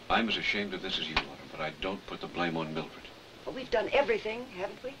 I'm as ashamed of this as you are, but I don't put the blame on Mildred. Well, we've done everything,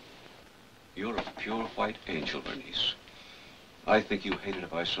 haven't we? You're a pure white angel, Bernice. I think you hated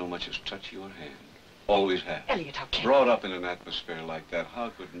if I so much as touch your hand. Always have. Elliot, how can Brought up in an atmosphere like that, how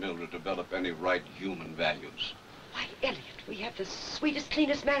could Mildred develop any right human values? Why, Elliot, we have the sweetest,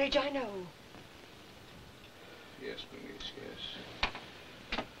 cleanest marriage I know. Yes, Bernice,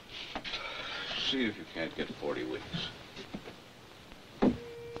 yes. See if you can't get 40 weeks. Hope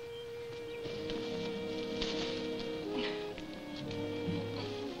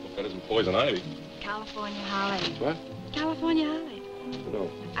that isn't poison ivy. California holly. What? California holly.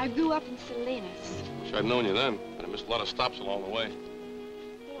 No. I grew up in Salinas. Wish I'd known you then, but I missed a lot of stops along the way.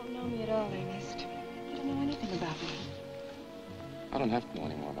 You don't know me at all, Ernest. You don't know anything about me. I don't have to know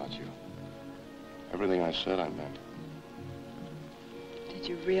any more about you. Everything I said, I meant. Did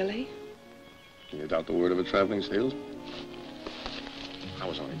you really? Do you doubt the word of a traveling salesman? I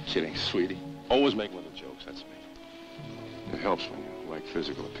was only kidding, sweetie. Always make little jokes, that's me. It helps when you like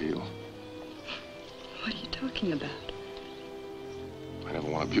physical appeal. What are you talking about? I never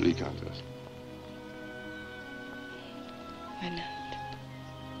won a beauty contest. Why not?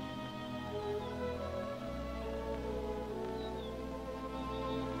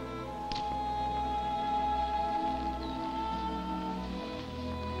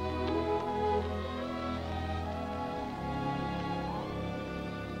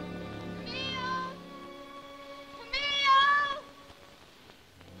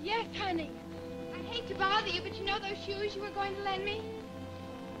 Yes, honey. I hate to bother you, but you know those shoes you were going to lend me?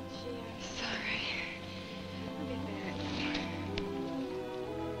 Gee, I'm sorry. I'll get back.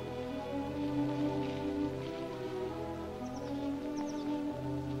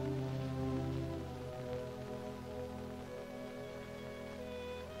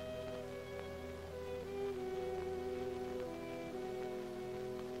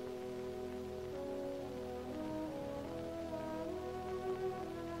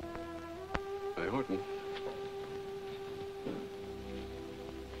 Hey, Horton.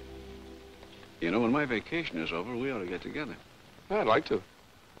 You know, when my vacation is over, we ought to get together. I'd like to.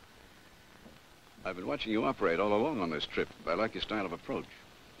 I've been watching you operate all along on this trip. I like your style of approach.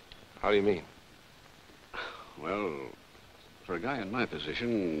 How do you mean? Well, for a guy in my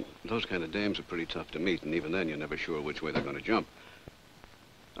position, those kind of dames are pretty tough to meet, and even then you're never sure which way they're going to jump.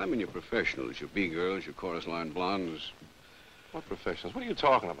 I mean, your professionals, your B-girls, your chorus line blondes. What professionals? What are you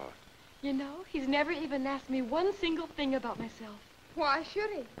talking about? You know, he's never even asked me one single thing about myself. Why should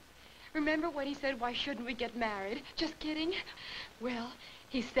he? Remember when he said, why shouldn't we get married? Just kidding. Well,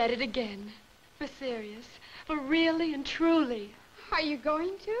 he said it again. For serious. For really and truly. Are you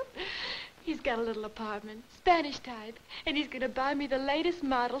going to? He's got a little apartment, Spanish type, and he's going to buy me the latest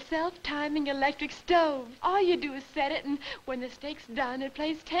model self-timing electric stove. All you do is set it, and when the steak's done, it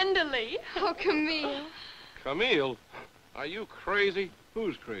plays tenderly. Oh, Camille. Camille? Are you crazy?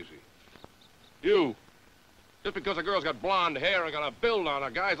 Who's crazy? You. Just because a girl's got blonde hair and got a build on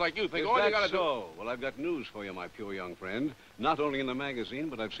her, guys like you think all you gotta do... so? Well, I've got news for you, my pure young friend. Not only in the magazine,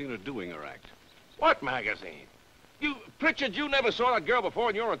 but I've seen her doing her act. What magazine? Pritchard, you never saw that girl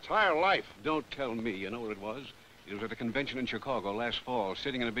before in your entire life. Don't tell me. You know what it was? It was at a convention in Chicago last fall,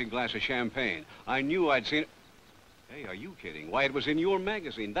 sitting in a big glass of champagne. I knew I'd seen it. Hey, are you kidding? Why, it was in your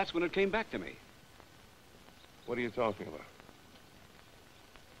magazine. That's when it came back to me. What are you talking about?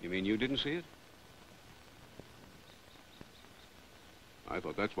 You mean you didn't see it? I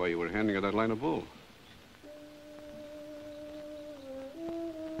thought that's why you were handing her that line of bull.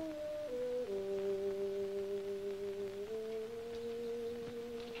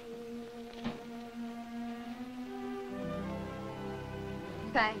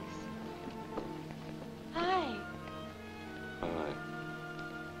 Thanks. Hi. Hi.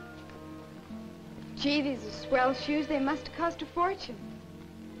 Gee, these are swell shoes. They must have cost a fortune.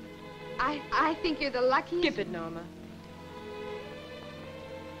 I think you're the luckiest. Skip it, Norma.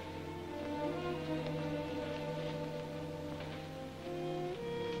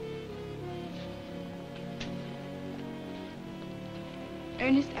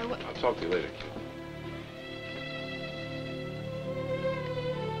 Ernest, I'll talk to you later, kid.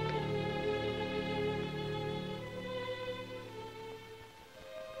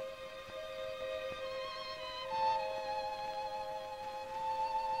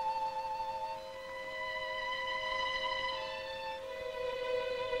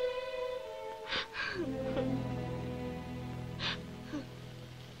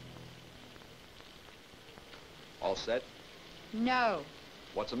 All set? No.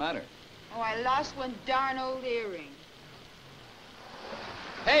 What's the matter? Oh, I lost one darn old earring.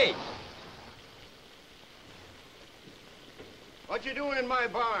 Hey! What you doing in my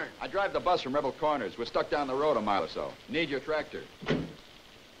barn? I drive the bus from Rebel Corners. We're stuck down the road a mile or so. Need your tractor.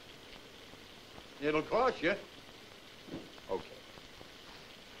 It'll cost you. Okay.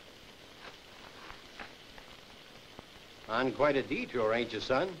 On quite a detour, ain't you,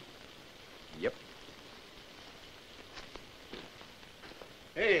 son? Yep.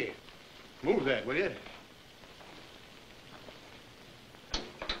 Hey, move that, will you?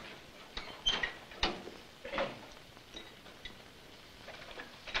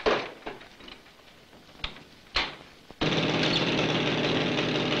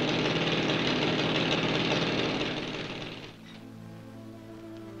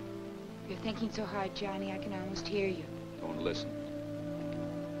 You're thinking so hard, Johnny, I can almost hear you. Don't listen.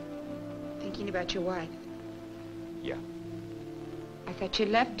 Thinking about your wife. Yeah, I thought you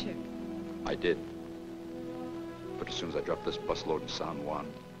left her. I did. But as soon as I drop this busload in San Juan,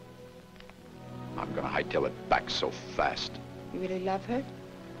 I'm gonna hightail it back so fast. You really love her?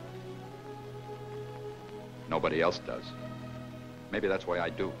 Nobody else does. Maybe that's why I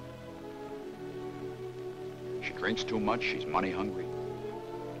do. She drinks too much, she's money hungry.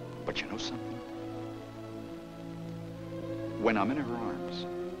 But you know something? When I'm in her arms,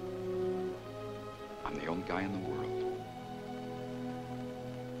 I'm the only guy in the world.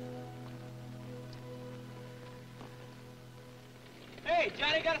 Hey,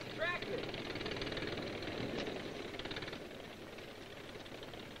 Johnny got us a tractor.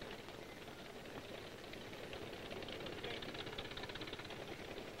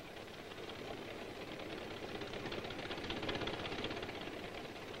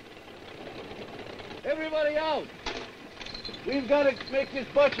 Everybody out. We've got to make this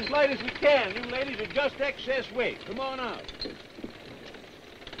bus as light as we can. You ladies are just excess weight. Come on out.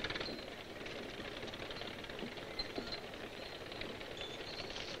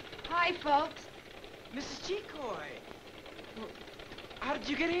 Hi, folks. Mrs. Chicoy. How did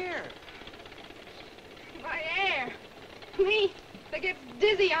you get here? By air. Me, that gets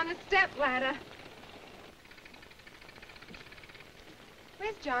dizzy on a step ladder.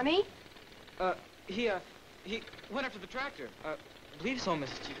 Where's Johnny? He went after the tractor. I believe so,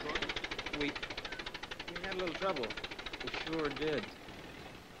 Mrs. Chico. We had a little trouble. We sure did.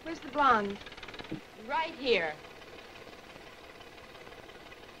 Where's the blonde? Right here.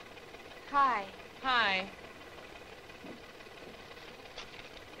 Hi. Hi.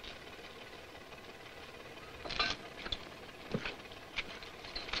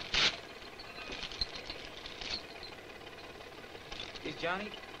 Is Johnny...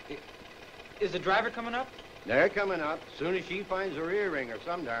 Is the driver coming up? They're coming up soon as she finds her earring or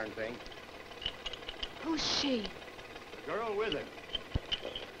some darn thing. Who's she? The girl with her.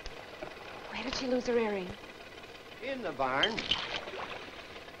 Where did she lose her earring? In the barn.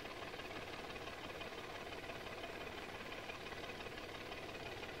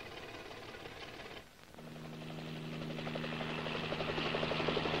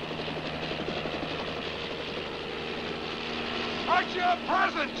 Aren't you a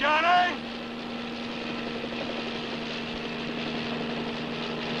present, Johnny?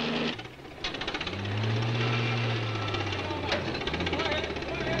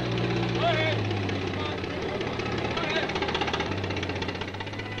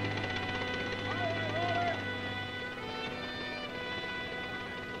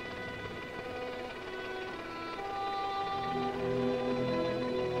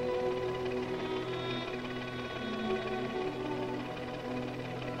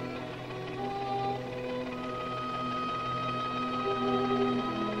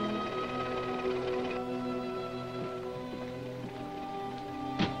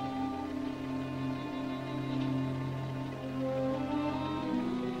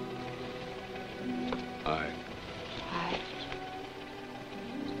 Aye. Aye.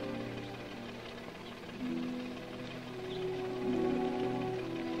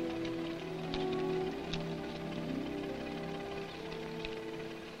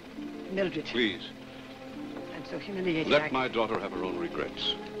 Mildred. Please, I'm so humiliated. let my daughter have her own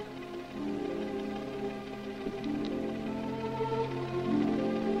regrets.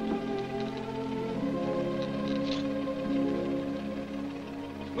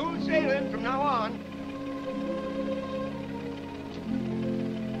 Smooth sailing from now on.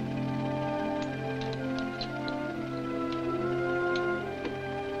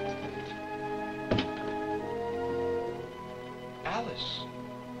 Alice.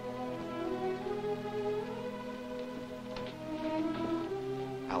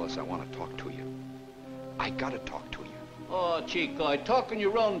 Alice, I want to talk to you. I gotta talk to you. Oh, Chico, talk in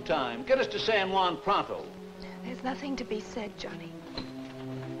your own time. Get us to San Juan pronto. There's nothing to be said, Johnny.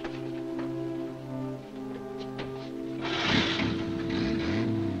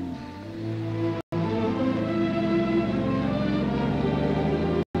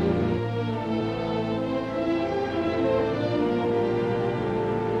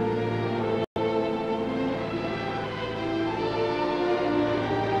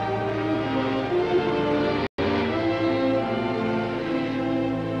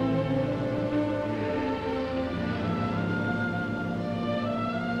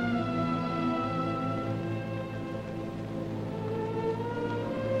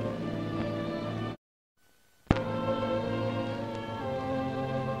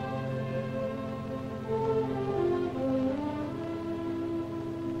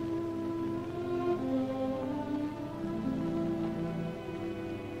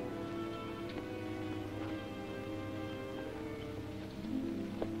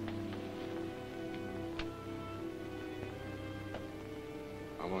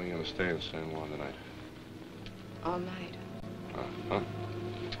 How long are you going to stay in San Juan tonight? All night. Uh-huh.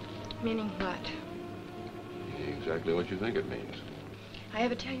 Meaning what? Exactly what you think it means. I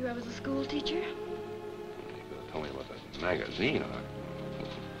ever tell you I was a school teacher? You could have told me about that magazine,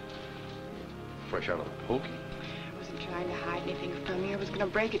 fresh out of the pokey. I wasn't trying to hide anything from you. I was going to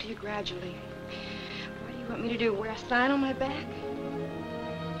break it to you gradually. What do you want me to do, wear a sign on my back?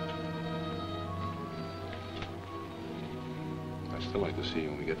 I'd still like to see you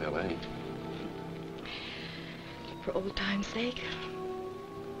when we get to L.A. For old time's sake.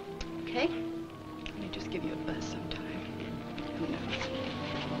 Okay? Let me just give you a buzz sometime. Who knows?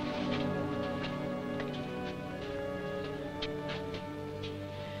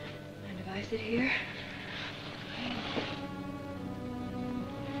 And if I sit here...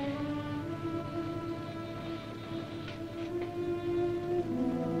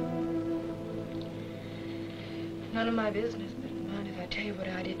 None of my business, but mind if I tell you what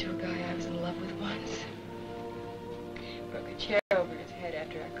I did to a guy I was in love with once? Broke a chair over his head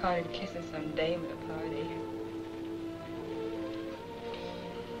after I caught him kissing some dame at a party.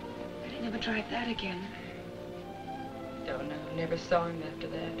 But he never tried that again. Don't know. Never saw him after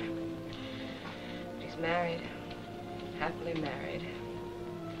that. But he's married. Happily married.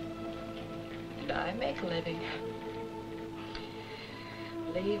 And I make a living.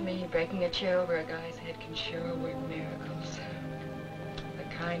 Believe me, breaking a chair over a guy's head can sure work miracles. The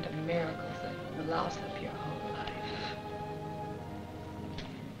kind of miracles that will last up your whole life.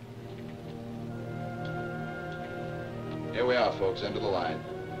 Here we are, folks, end of the line.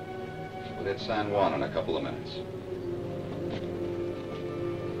 We'll hit San Juan in a couple of minutes.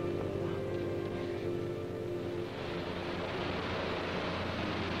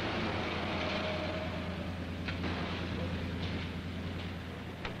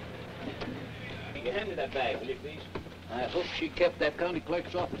 You hand me that bag, will you, please? I hope she kept that county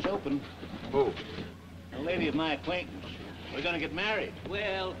clerk's office open. Who? A lady of my acquaintance. We're gonna get married.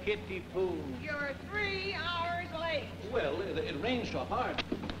 Well, Kitty Poo. You're 3 hours late. Well, it rained so hard.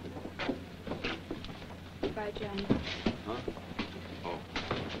 Bye, Johnny. Huh? Oh.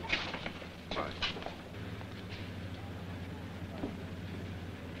 Bye.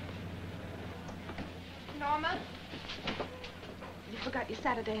 Norma? You forgot your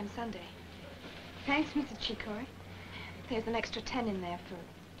Saturday and Sunday. Thanks, Mrs. Chicory. There's an extra 10 in there for...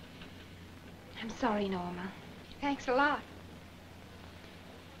 I'm sorry, Norma. Thanks a lot.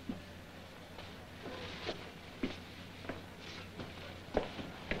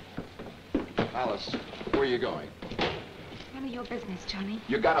 Alice, where are you going? None of your business, Johnny.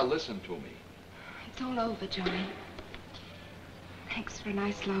 You gotta listen to me. It's all over, Johnny. Thanks for a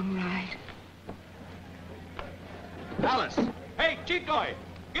nice long ride. Alice! Hey, Chicoy!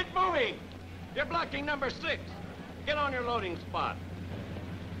 Get moving! You're blocking number 6. Get on your loading spot.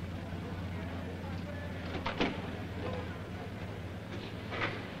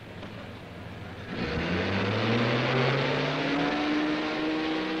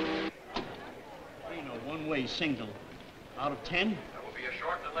 A single. Out of 10? There will be a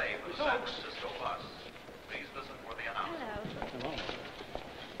short delay for the San Francisco bus. Please listen for the announcement. Hello.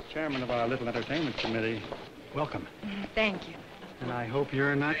 Chairman of our little entertainment committee, welcome. Thank you. And I hope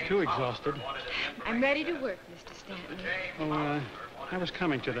you're not too exhausted. I'm ready to work, Mr. Stanton. Oh, I was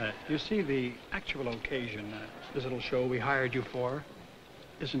coming to that. You see, the actual occasion, this little show we hired you for,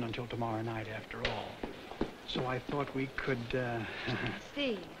 isn't until tomorrow night after all. So I thought we could,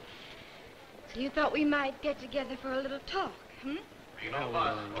 Steve, so you thought we might get together for a little talk, hmm?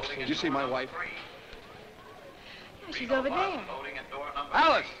 Did you see my wife? Yeah, she's over there.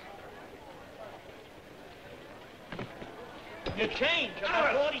 Alice! You change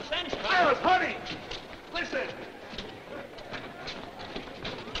about 40 cents. Alice, honey! Listen!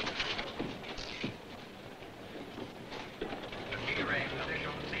 The key ring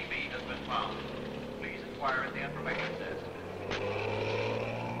initial CB has been found. Please inquire at the information desk.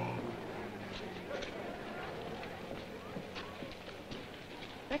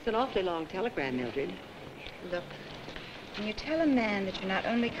 That's an awfully long telegram, Mildred. Look, when you tell a man that you're not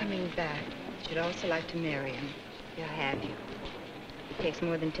only coming back, but you'd also like to marry him, he'll have you. It takes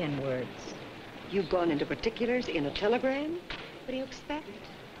more than 10 words. You've gone into particulars in a telegram? What do you expect?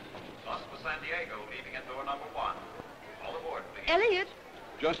 Bus for San Diego, leaving at door number 1. All aboard, please. Elliot!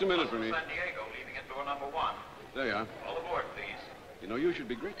 Just a minute for Bus me. for San Diego, leaving at door number 1. There you are. All aboard, please. You know, you should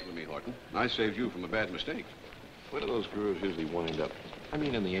be grateful to me, Horton. I saved you from a bad mistake. Where do those girls usually wind up? I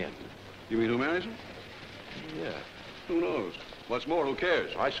mean, in the end. You mean who marries them? Yeah. Who knows? What's more, who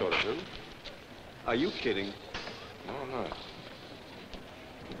cares? I sort of do. Are you kidding? No, I'm not.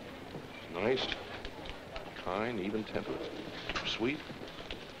 Nice, kind, even-tempered, sweet.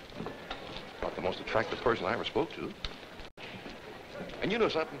 About the most attractive person I ever spoke to. And you know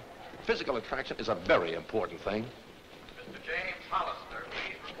something? Physical attraction is a very important thing. Mr. James Hollister,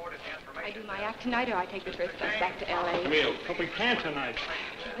 please report at the I information do my desk. act tonight, or I take the first bus back to L.A. Camille, but we can't tonight.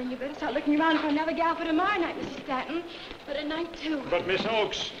 Then you better start looking around for another gal for tomorrow night, Mrs. Stanton. But at night, too. But Miss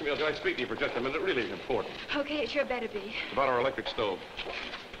Oakes. Camille, can I speak to you for just a minute? It really is important. Okay, it sure better be. It's about our electric stove.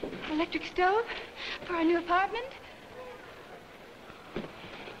 Electric stove? For our new apartment?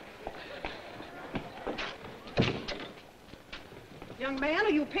 Young man, are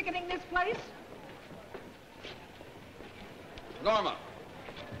you picketing this place? Norma!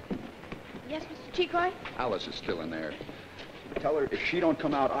 Yes, Mr. Chicoy? Alice is still in there. Tell her if she don't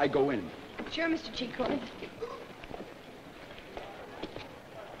come out, I go in. Sure, Mr. Chicoy.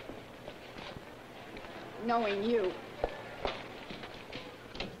 Knowing you.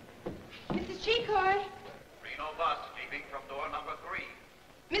 Mrs. Chicoy! Reno bus, leaving from door number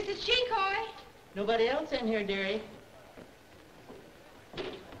 3. Mrs. Chicoy! Nobody else in here, dearie.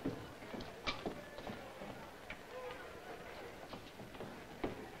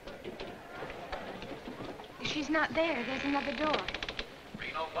 If she's not there, there's another door.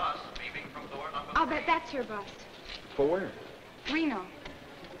 Reno bus, leaving from door number I'll bet that's your bus. For where? Reno.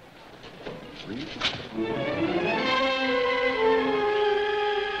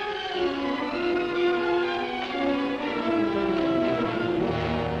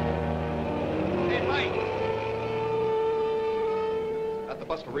 Hey, Mike. At the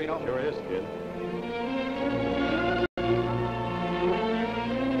bus for Reno? Sure is, kid.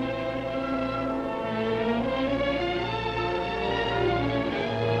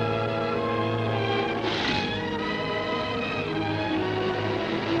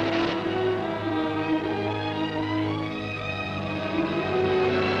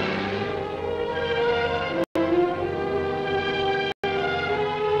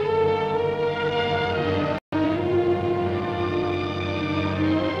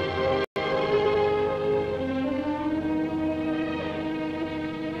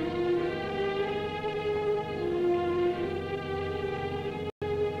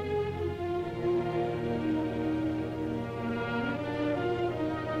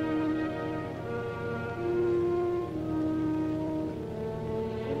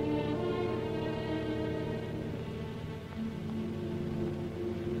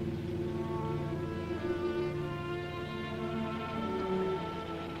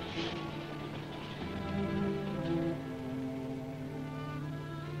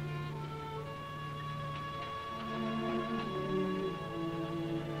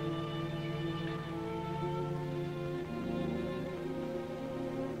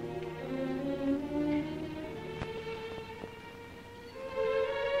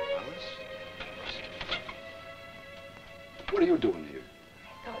 What are you doing here?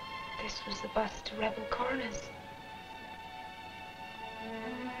 I thought this was the bus to Rebel Corners.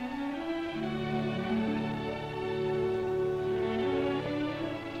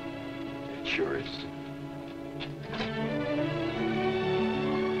 It sure is.